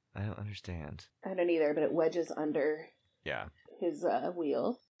hell? I don't understand." I don't either, but it wedges under. Yeah. His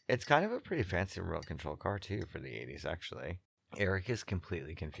wheel. It's kind of a pretty fancy remote control car too for the 80s, actually. Eric is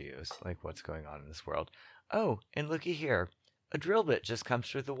completely confused, like what's going on in this world. Oh, and looky here. A drill bit just comes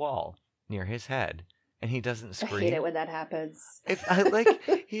through the wall near his head, and he doesn't scream. I hate it when that happens.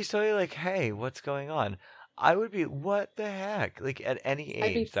 He's totally like, hey, what's going on? I would be, what the heck? Like, at any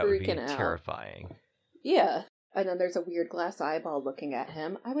age, that would be terrifying. Yeah. And then there's a weird glass eyeball looking at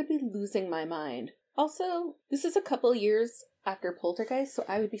him. I would be losing my mind. Also, this is a couple years after Poltergeist, so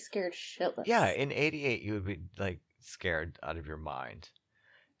I would be scared shitless. Yeah, in 88, you would be, like, scared out of your mind.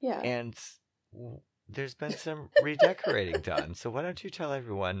 Yeah. And there's been some redecorating done, so why don't you tell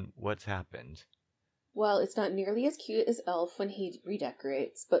everyone what's happened? Well, it's not nearly as cute as Elf when he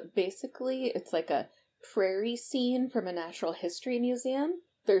redecorates, but basically it's like a prairie scene from a natural history museum.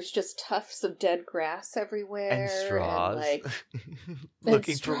 There's just tufts of dead grass everywhere. And straws. And, like,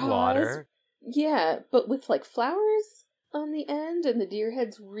 looking for water. Yeah, but with, like, flowers on the end, and the deer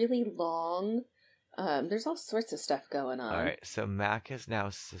head's really long. There's all sorts of stuff going on. All right, so Mac has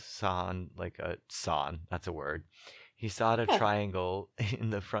now that's a word. He sawed a triangle in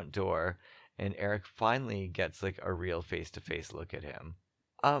the front door, and Eric finally gets, like, a real face-to-face look at him.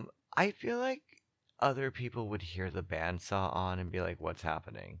 I feel like other people would hear the bandsaw on and be like, what's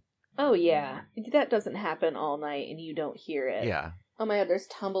happening? Oh, yeah. That doesn't happen all night, and you don't hear it. Yeah. Oh my god, there's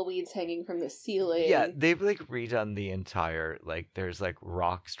tumbleweeds hanging from the ceiling. Yeah, they've, like, redone the entire, like, there's, like,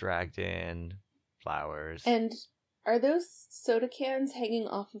 rocks dragged in, flowers. And are those soda cans hanging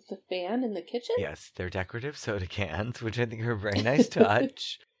off of the fan in the kitchen? Yes, they're decorative soda cans, which I think are a very nice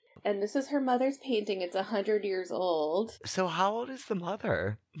touch. And this is her mother's painting. It's 100 years old. So how old is the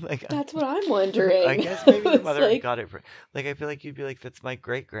mother? Like, that's what I'm wondering. I guess maybe the mother got it for, like, I feel like you'd be like, that's my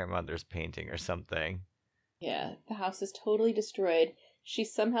great-grandmother's painting or something. Yeah, the house is totally destroyed. She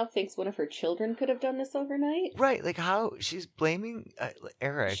somehow thinks one of her children could have done this overnight. Right, like how she's blaming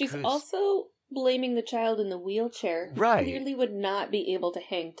Eric. She's also blaming the child in the wheelchair, who clearly would not be able to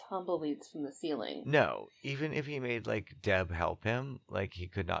hang tumbleweeds from the ceiling. No, even if he made, like, Deb help him, like, he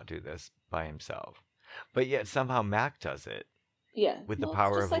could not do this by himself. But yet somehow Mac does it. Yeah. With the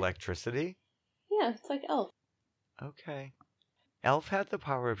power of electricity? Yeah, it's like Elf. Okay. Elf had the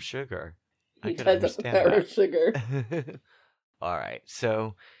power of sugar. He does have the power of sugar. All right,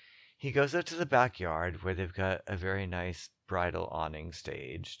 so he goes out to the backyard where they've got a very nice bridal awning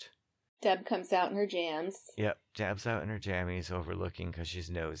staged. Deb comes out in her jams. Yep, Deb's out in her jammies overlooking because she's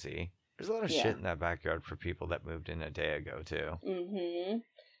nosy. There's a lot of shit in that backyard for people that moved in a day ago, too. Mm-hmm.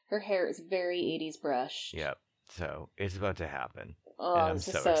 Her hair is very 80s brushed. Yep, so it's about to happen. Oh, and I'm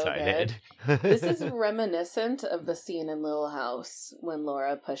so excited. This is reminiscent of the scene in Little House when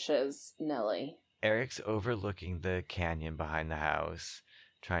Laura pushes Nellie. Eric's overlooking the canyon behind the house,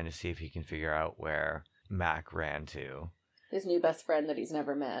 trying to see if he can figure out where Mac ran to. His new best friend that he's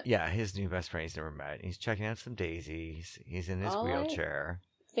never met. Yeah, his new best friend he's never met. He's checking out some daisies. He's in his wheelchair.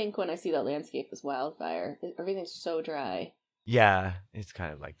 I think when I see that landscape is wildfire. Everything's so dry. Yeah, it's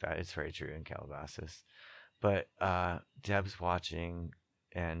kind of like that. It's very true in Calabasas. But Deb's watching,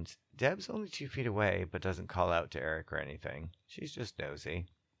 and Deb's only 2 feet away, but doesn't call out to Eric or anything. She's just nosy.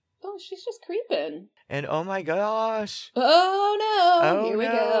 Oh, she's just creeping. And oh my gosh. Oh no! Oh, Here we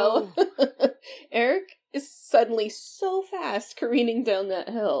no. go. Eric is suddenly so fast careening down that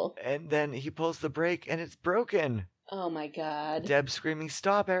hill. And then he pulls the brake and it's broken. Oh my god. Deb screaming,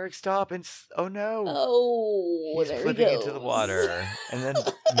 "Stop, Eric, stop." And oh no. Oh, He's there flipping he goes. into the water. And then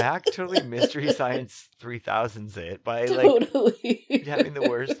Mac totally Mystery Science 3000s it by Totally. having the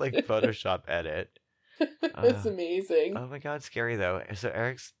worst Photoshop edit. That's amazing. Oh my god, scary though. So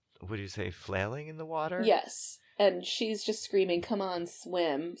Eric's, would you say, flailing in the water? Yes. And she's just screaming, "Come on,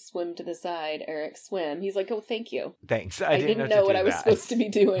 swim. Swim to the side, Eric, swim." He's like, "Oh, thank you. Thanks. I didn't know what I was supposed to be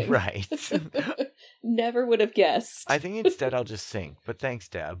doing." Right. Never would have guessed. I think instead I'll just sink. But thanks,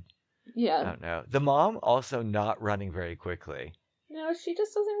 Deb. I Yeah. don't know. The mom also not running very quickly. No, she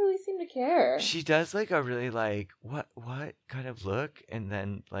just doesn't really seem to care. She does a really what kind of look, and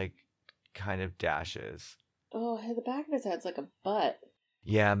then kind of dashes. Oh, the back of his head's like a butt.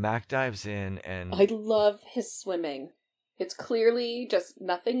 Yeah, Mac dives in and I love his swimming. It's clearly just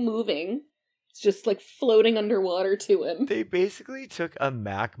nothing moving. It's just floating underwater to him. they basically took a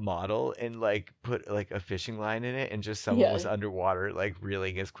Mac model and put a fishing line in it, and just someone was underwater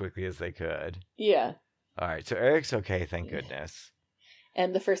reeling as quickly as they could. Yeah. All right, so Eric's okay, thank goodness.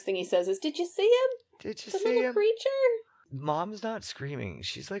 And the first thing he says is, "Did you see him? Did you The see little him? creature?" Mom's not screaming.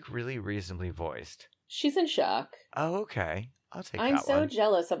 She's really reasonably voiced. She's in shock. Oh, okay. I'll take I'm that so one.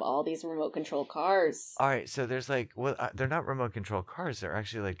 jealous of all these remote control cars. All right, so there's they're not remote control cars. They're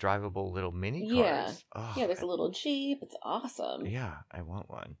actually drivable little mini cars. Yeah. Oh, Yeah, there's a little Jeep. It's awesome. Yeah, I want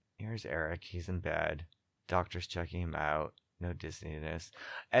one. Here's Eric. He's in bed. Doctor's checking him out. No Disneyness.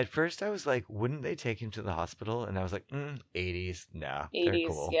 At first, I was like, wouldn't they take him to the hospital? And I was like, 80s. Nah, 80s, they're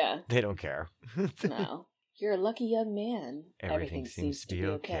cool. yeah. They don't care. No. You're a lucky young man. Everything seems to be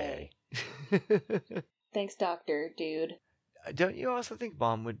okay. Thanks, doctor, dude. Don't you also think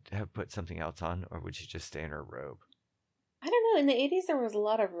Mom would have put something else on, or would she just stay in her robe? I don't know. In the 80s, there was a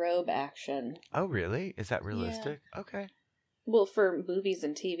lot of robe action. Oh, really? Is that realistic? Okay. Well, for movies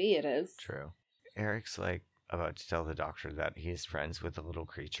and TV, it is. True. Eric's about to tell the doctor that he's friends with a little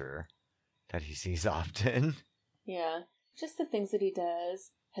creature that he sees often. Yeah. Just the things that he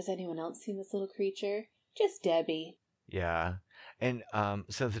does. Has anyone else seen this little creature? Just Debbie. Yeah. And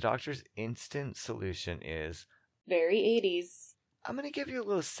so the doctor's instant solution is, Very 80s. I'm going to give you a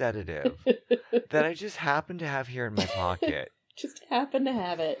little sedative that I just happen to have here in my pocket. Just happen to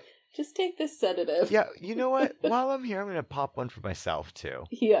have it. Just take this sedative. Yeah, you know what? While I'm here, I'm going to pop one for myself, too.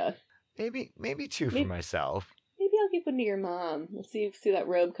 Yeah. Maybe two for myself. Maybe I'll give one to your mom. We'll see if that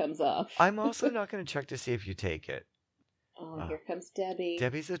robe comes off. I'm also not going to check to see if you take it. Oh, here comes Debbie.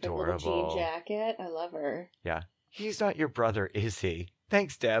 Debbie's Her adorable. little jean jacket. I love her. Yeah. He's not your brother, is he?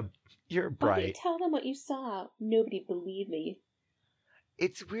 Thanks, Deb. You're Bobby, bright. tell them what you saw. Nobody believed me.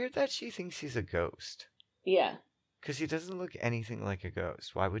 It's weird that she thinks he's a ghost. Yeah. Because he doesn't look anything like a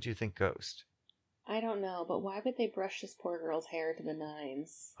ghost. Why would you think ghost? I don't know, but why would they brush this poor girl's hair to the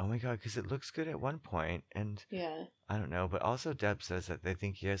nines? Oh my god, because it looks good at one point, and Yeah. I don't know, but also Deb says that they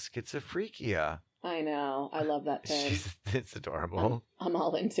think he has schizophrenia. I know. I love that thing. It's adorable. I'm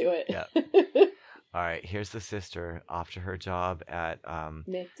all into it. Yeah. All right, here's the sister off to her job at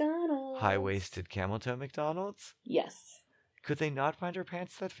McDonald's. high-waisted camel toe McDonald's. Yes. Could they not find her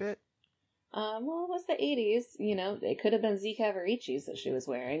pants that fit? Well, it was the 80s. You know, they could have been Z Cavaricci's that she was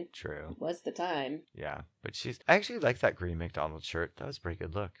wearing. True. It was the time. Yeah, but I actually like that green McDonald's shirt. That was a pretty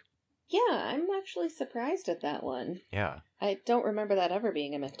good look. Yeah, I'm actually surprised at that one. Yeah. I don't remember that ever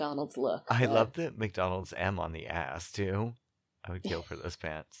being a McDonald's look. I love the McDonald's M on the ass, too. I would kill for those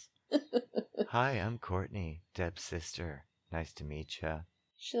pants. Hi, I'm Courtney, Deb's sister. Nice to meet ya.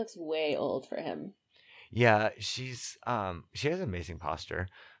 She looks way old for him. Yeah, she has amazing posture,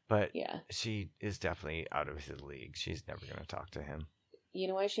 but Yeah. she is definitely out of his league. She's never going to talk to him. You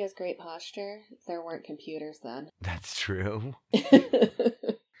know why she has great posture? There weren't computers then. That's true.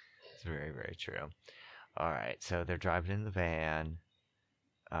 It's very, very true. All right, so they're driving in the van.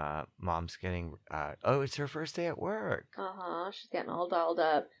 Mom's getting, it's her first day at work. Uh-huh. She's getting all dolled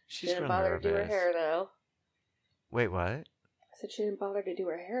up. She's Didn't real bother nervous. to do her hair, though. Wait, what? I said she didn't bother to do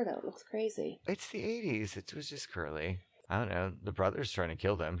her hair, though. It looks crazy. It's the 80s. It was just curly. I don't know. The brother's trying to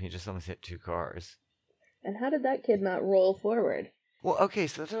kill them. He just almost hit 2 cars. And how did that kid not roll forward? Well, okay,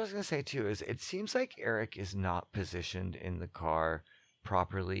 so that's what I was going to say, too, is it seems like Eric is not positioned in the car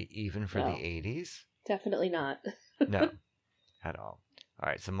properly, even for the 80s. Definitely not. No, at all. All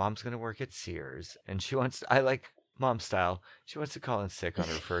right, so Mom's going to work at Sears, and she wants, I like Mom style, she wants to call in sick on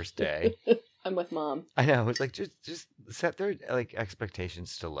her first day. I'm with Mom. I know, it's like, just set their,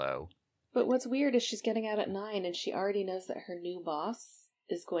 expectations to low. But what's weird is she's getting out at 9, and she already knows that her new boss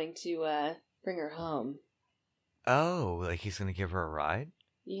is going to bring her home. Oh, like he's going to give her a ride?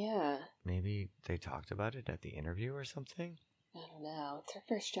 Yeah. Maybe they talked about it at the interview or something? I don't know. It's her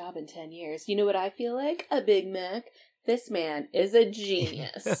first job in 10 years. You know what I feel like? A Big Mac. This man is a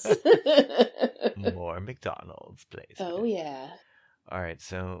genius. More McDonald's places. Oh, yeah. All right,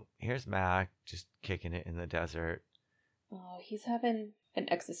 so here's Mac just kicking it in the desert. Oh, he's having an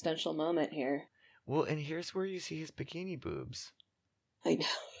existential moment here. Well, and here's where you see his bikini boobs. I know.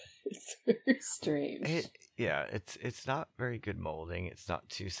 It's very strange. It's not very good molding. It's not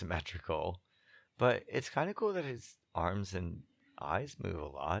too symmetrical. But it's kind of cool that his arms and eyes move a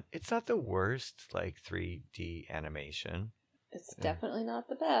lot. It's not the worst, like, 3D animation. It's definitely not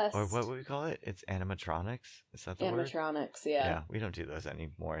the best. Or what would we call it? It's animatronics? Is that the word? Animatronics, yeah. Yeah, we don't do those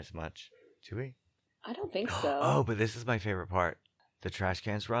anymore as much. Do we? I don't think so. Oh, but this is my favorite part. The trash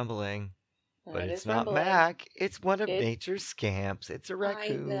can's rumbling. But it's not rumbling. Mac. It's one of nature's scamps. It's a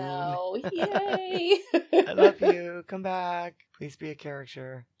raccoon. I know. Yay. I love you. Come back. Please be a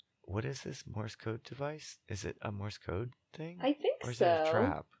character. What is this Morse code device? Is it a Morse code thing? I think so. Or is it a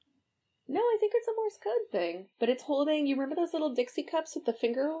trap? No, I think it's a Morse code thing. But it's holding, you remember those little Dixie cups with the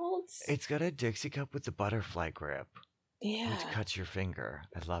finger holds? It's got a Dixie cup with the butterfly grip. Yeah. Which cuts your finger.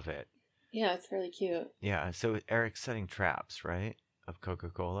 I love it. Yeah, it's really cute. Yeah, so Eric's setting traps, right? Of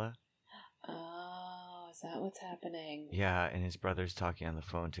Coca-Cola. Oh, is that what's happening? Yeah, and his brother's talking on the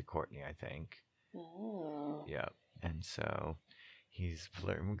phone to Courtney, I think. Oh. Yep. And so he's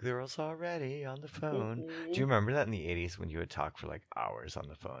flirting with girls already on the phone. Mm-hmm. Do you remember that in the 80s when you would talk for like hours on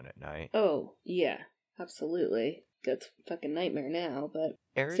the phone at night? Oh, yeah. Absolutely. That's a fucking nightmare now, but...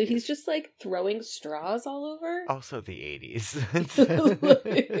 Eric so he's just like throwing straws all over? Also the 80s.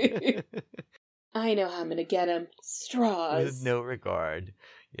 I know how I'm gonna get him. Straws. With no regard.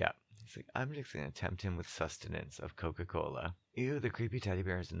 Yeah. He's like, I'm just gonna tempt him with sustenance of Coca-Cola. Ew, the creepy teddy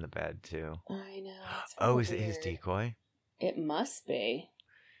bear is in the bed too. I know. It's Oh, weird. is it his decoy? It must be.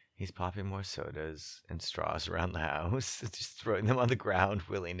 He's popping more sodas and straws around the house, just throwing them on the ground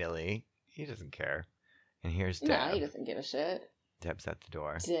willy-nilly. He doesn't care. And here's Deb. Nah, he doesn't give a shit. Deb's at the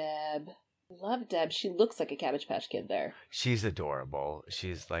door. Deb. Love Deb. She looks like a Cabbage Patch Kid there. She's adorable.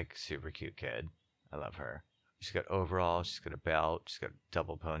 She's like super cute kid. I love her. She's got overalls. She's got a belt. She's got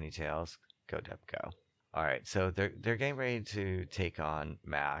double ponytails. Go Deb, go. All right, so they're getting ready to take on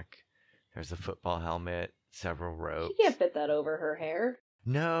Mac. There's a football helmet, several ropes. She can't fit that over her hair.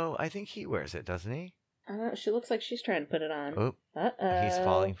 No, I think he wears it, doesn't he? I don't know. She looks like she's trying to put it on. Oh, uh-oh. He's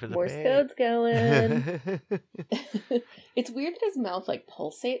falling for the Morse bait. code's going. It's weird that his mouth like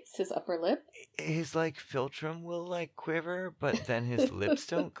pulsates his upper lip. His like philtrum will like quiver, but then his lips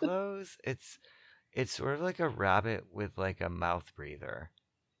don't close. It's sort of like a rabbit with like a mouth breather.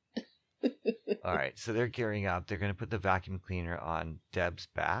 All right, so they're gearing up. They're going to put the vacuum cleaner on Deb's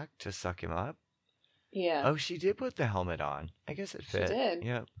back to suck him up. Yeah. Oh, she did put the helmet on. I guess it fit. She did.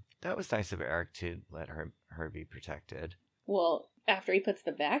 Yeah. That was nice of Eric to let her be protected. Well, after he puts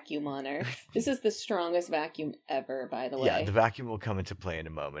the vacuum on her. This is the strongest vacuum ever, by the way. Yeah, the vacuum will come into play in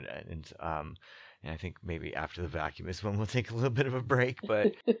a moment. And I think maybe after the vacuum is when we'll take a little bit of a break.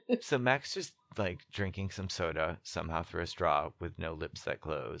 But so Mac's just like drinking some soda somehow through a straw with no lips that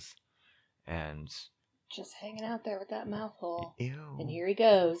close. And just hanging out there with that mouth hole. Ew. And here he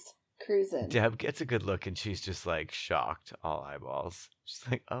goes, cruising. Deb gets a good look and she's just like shocked, all eyeballs. She's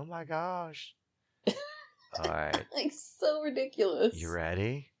like, oh my gosh. All right. Like so ridiculous. You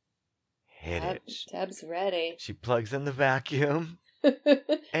ready? Hit it. Deb's ready. She plugs in the vacuum.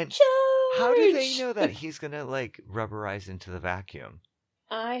 And Charge! How do they know that he's gonna like rubberize into the vacuum?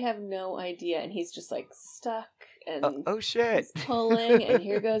 I have no idea. And he's just like stuck and oh shit. He's pulling and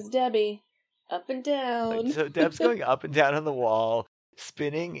here goes Debbie. Up and down. So Deb's going up and down on the wall,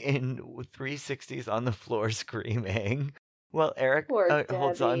 spinning in 360s on the floor, screaming. Well, Eric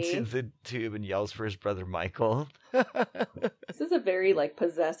holds on to the tube and yells for his brother Michael. This is a very like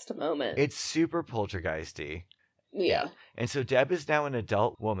possessed moment. It's super poltergeisty. Yeah. And so Deb is now an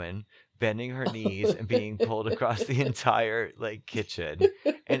adult woman, bending her knees and being pulled across the entire like kitchen.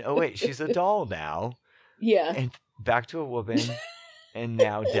 And oh wait, she's a doll now. Yeah. And back to a woman. And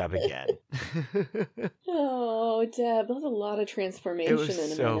now Deb again. Oh, Deb. That was a lot of transformation in a minute. It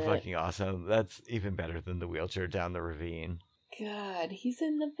was so fucking awesome. That's even better than the wheelchair down the ravine. God, he's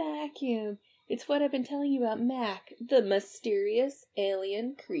in the vacuum. It's what I've been telling you about Mac, the mysterious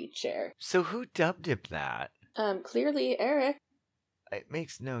alien creature. So who dubbed him that? Clearly Eric. It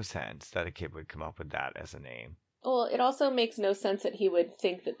makes no sense that a kid would come up with that as a name. Well, it also makes no sense that he would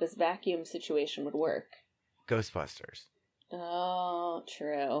think that this vacuum situation would work. Ghostbusters. Oh,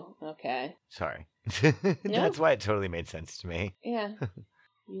 true. Okay. Sorry. Nope. That's why it totally made sense to me. Yeah.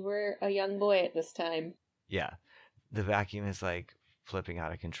 You were a young boy at this time. Yeah. The vacuum is like flipping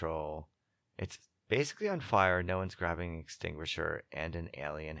out of control. It's basically on fire. No one's grabbing an extinguisher, and an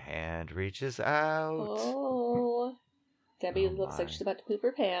alien hand reaches out. Oh. Debbie looks like she's about to poop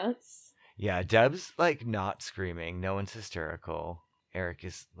her pants. Yeah, Deb's like not screaming. No one's hysterical. Eric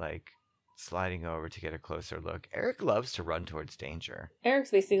is like sliding over to get a closer look. Eric loves to run towards danger. Eric's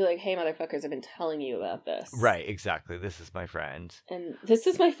basically like, hey, motherfuckers, I've been telling you about this. Right, exactly. This is my friend. And this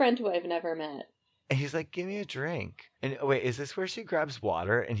is my friend who I've never met. And he's like, give me a drink. And wait, is this where she grabs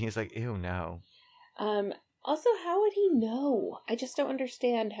water? And he's like, ew, no. Also, how would he know? I just don't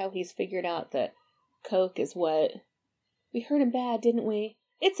understand how he's figured out that Coke is what... We heard him bad, didn't we?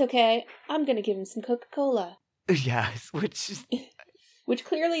 It's okay. I'm gonna give him some Coca-Cola. Yes, Which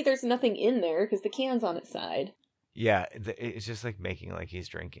clearly there's nothing in there because the can's on its side. Yeah, it's just like making like he's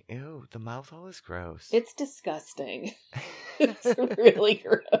drinking. Ew, the mouthful is gross. It's disgusting. It's really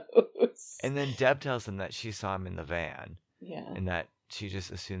gross. And then Deb tells him that she saw him in the van. Yeah. And that she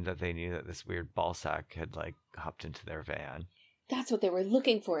just assumed that they knew that this weird ball sack had like hopped into their van. That's what they were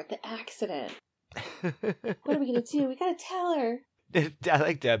looking for at the accident. What are we gonna do? We gotta tell her. I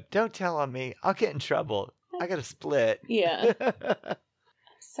like Deb. Don't tell on me. I'll get in trouble. I gotta split. Yeah.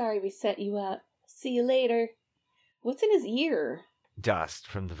 Sorry we set you up. See you later. What's in his ear? Dust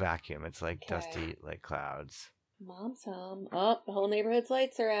from the vacuum. It's like dusty like clouds. Mom's home. Oh, the whole neighborhood's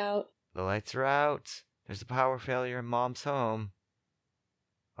lights are out. The lights are out. There's a power failure in Mom's home.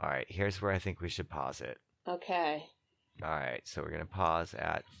 All right, here's where I think we should pause it. Okay. All right, so we're going to pause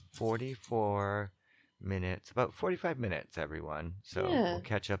at 44 minutes, about 45 minutes, everyone. So we'll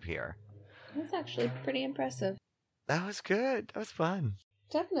catch up here. That's actually pretty impressive. That was good. That was fun.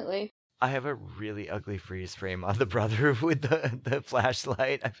 Definitely. I have a really ugly freeze frame on the brother with the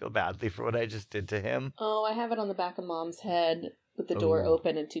flashlight. I feel badly for what I just did to him. Oh, I have it on the back of Mom's head with the door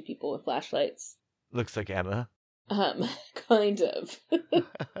open and two people with flashlights. Looks like Emma. Kind of.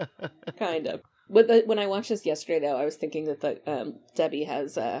 Kind of. When I watched this yesterday, though, I was thinking that Debbie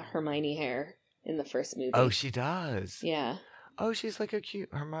has Hermione hair in the first movie. Oh, she does. Yeah. Oh, she's like a cute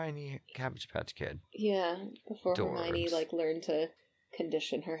Hermione Cabbage Patch Kid. Yeah, before Dorbs. Hermione learned to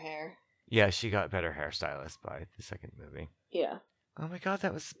condition her hair. Yeah, she got better hairstylist by the second movie. Yeah. Oh my god,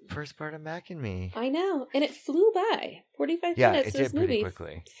 that was the first part of Mac and Me. I know, and it flew by. 45 minutes. It this did pretty movie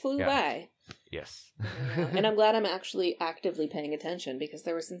quickly. Flew by. Yes. And I'm glad I'm actually actively paying attention because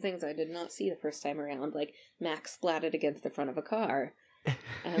there were some things I did not see the first time around, like Max splatted against the front of a car.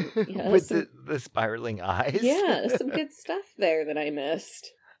 With the spiraling eyes. Yeah, some good stuff there that I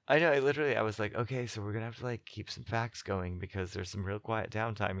missed. I know, I was like, okay, so we're going to have to like keep some facts going because there's some real quiet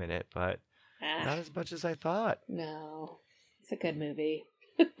downtime in it, but not as much as I thought. No, it's a good movie.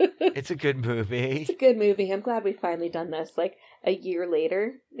 It's a good movie. It's a good movie. I'm glad we finally done this, like a year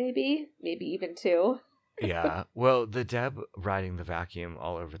later, maybe even 2. Yeah. Well, the Deb riding the vacuum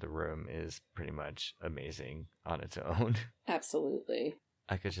all over the room is pretty much amazing on its own. Absolutely.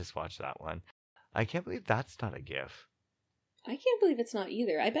 I could just watch that one. I can't believe that's not a GIF. I can't believe it's not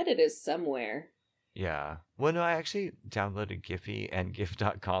either. I bet it is somewhere. Yeah. Well, no, I actually downloaded Giphy and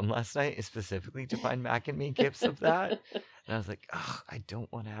GIF.com last night specifically to find Mac and Me GIFs of that. And I was like, oh, I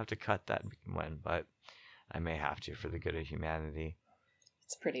don't want to have to cut that one, but I may have to for the good of humanity.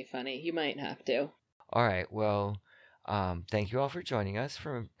 It's pretty funny. You might have to. All right. Well, thank you all for joining us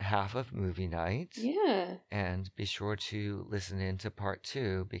for half of movie night. Yeah. And be sure to listen in to part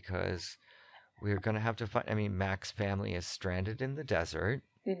 2 because we're going to have to find... I mean, Mac's family is stranded in the desert.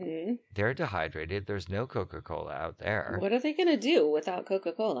 Mm-hmm. They're dehydrated. There's no Coca-Cola out there. What are they going to do without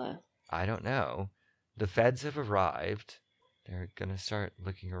Coca-Cola? I don't know. The feds have arrived. They're going to start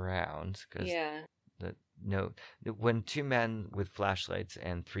looking around. Cause when 2 men with flashlights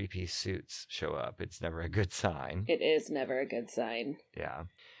and 3-piece suits show up, it's never a good sign. It is never a good sign. Yeah.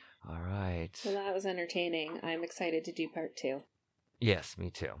 All right. So that was entertaining. I'm excited to do part 2. Yes, me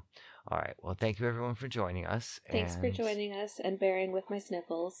too. All right. Well, thank you everyone for joining us. Thanks for joining us and bearing with my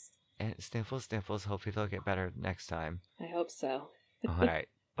sniffles. And sniffles. Hopefully they'll get better next time. I hope so. All right.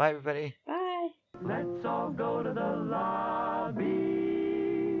 Bye, everybody. Bye. Let's all go to the lobby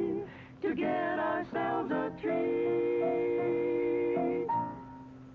to get ourselves a treat.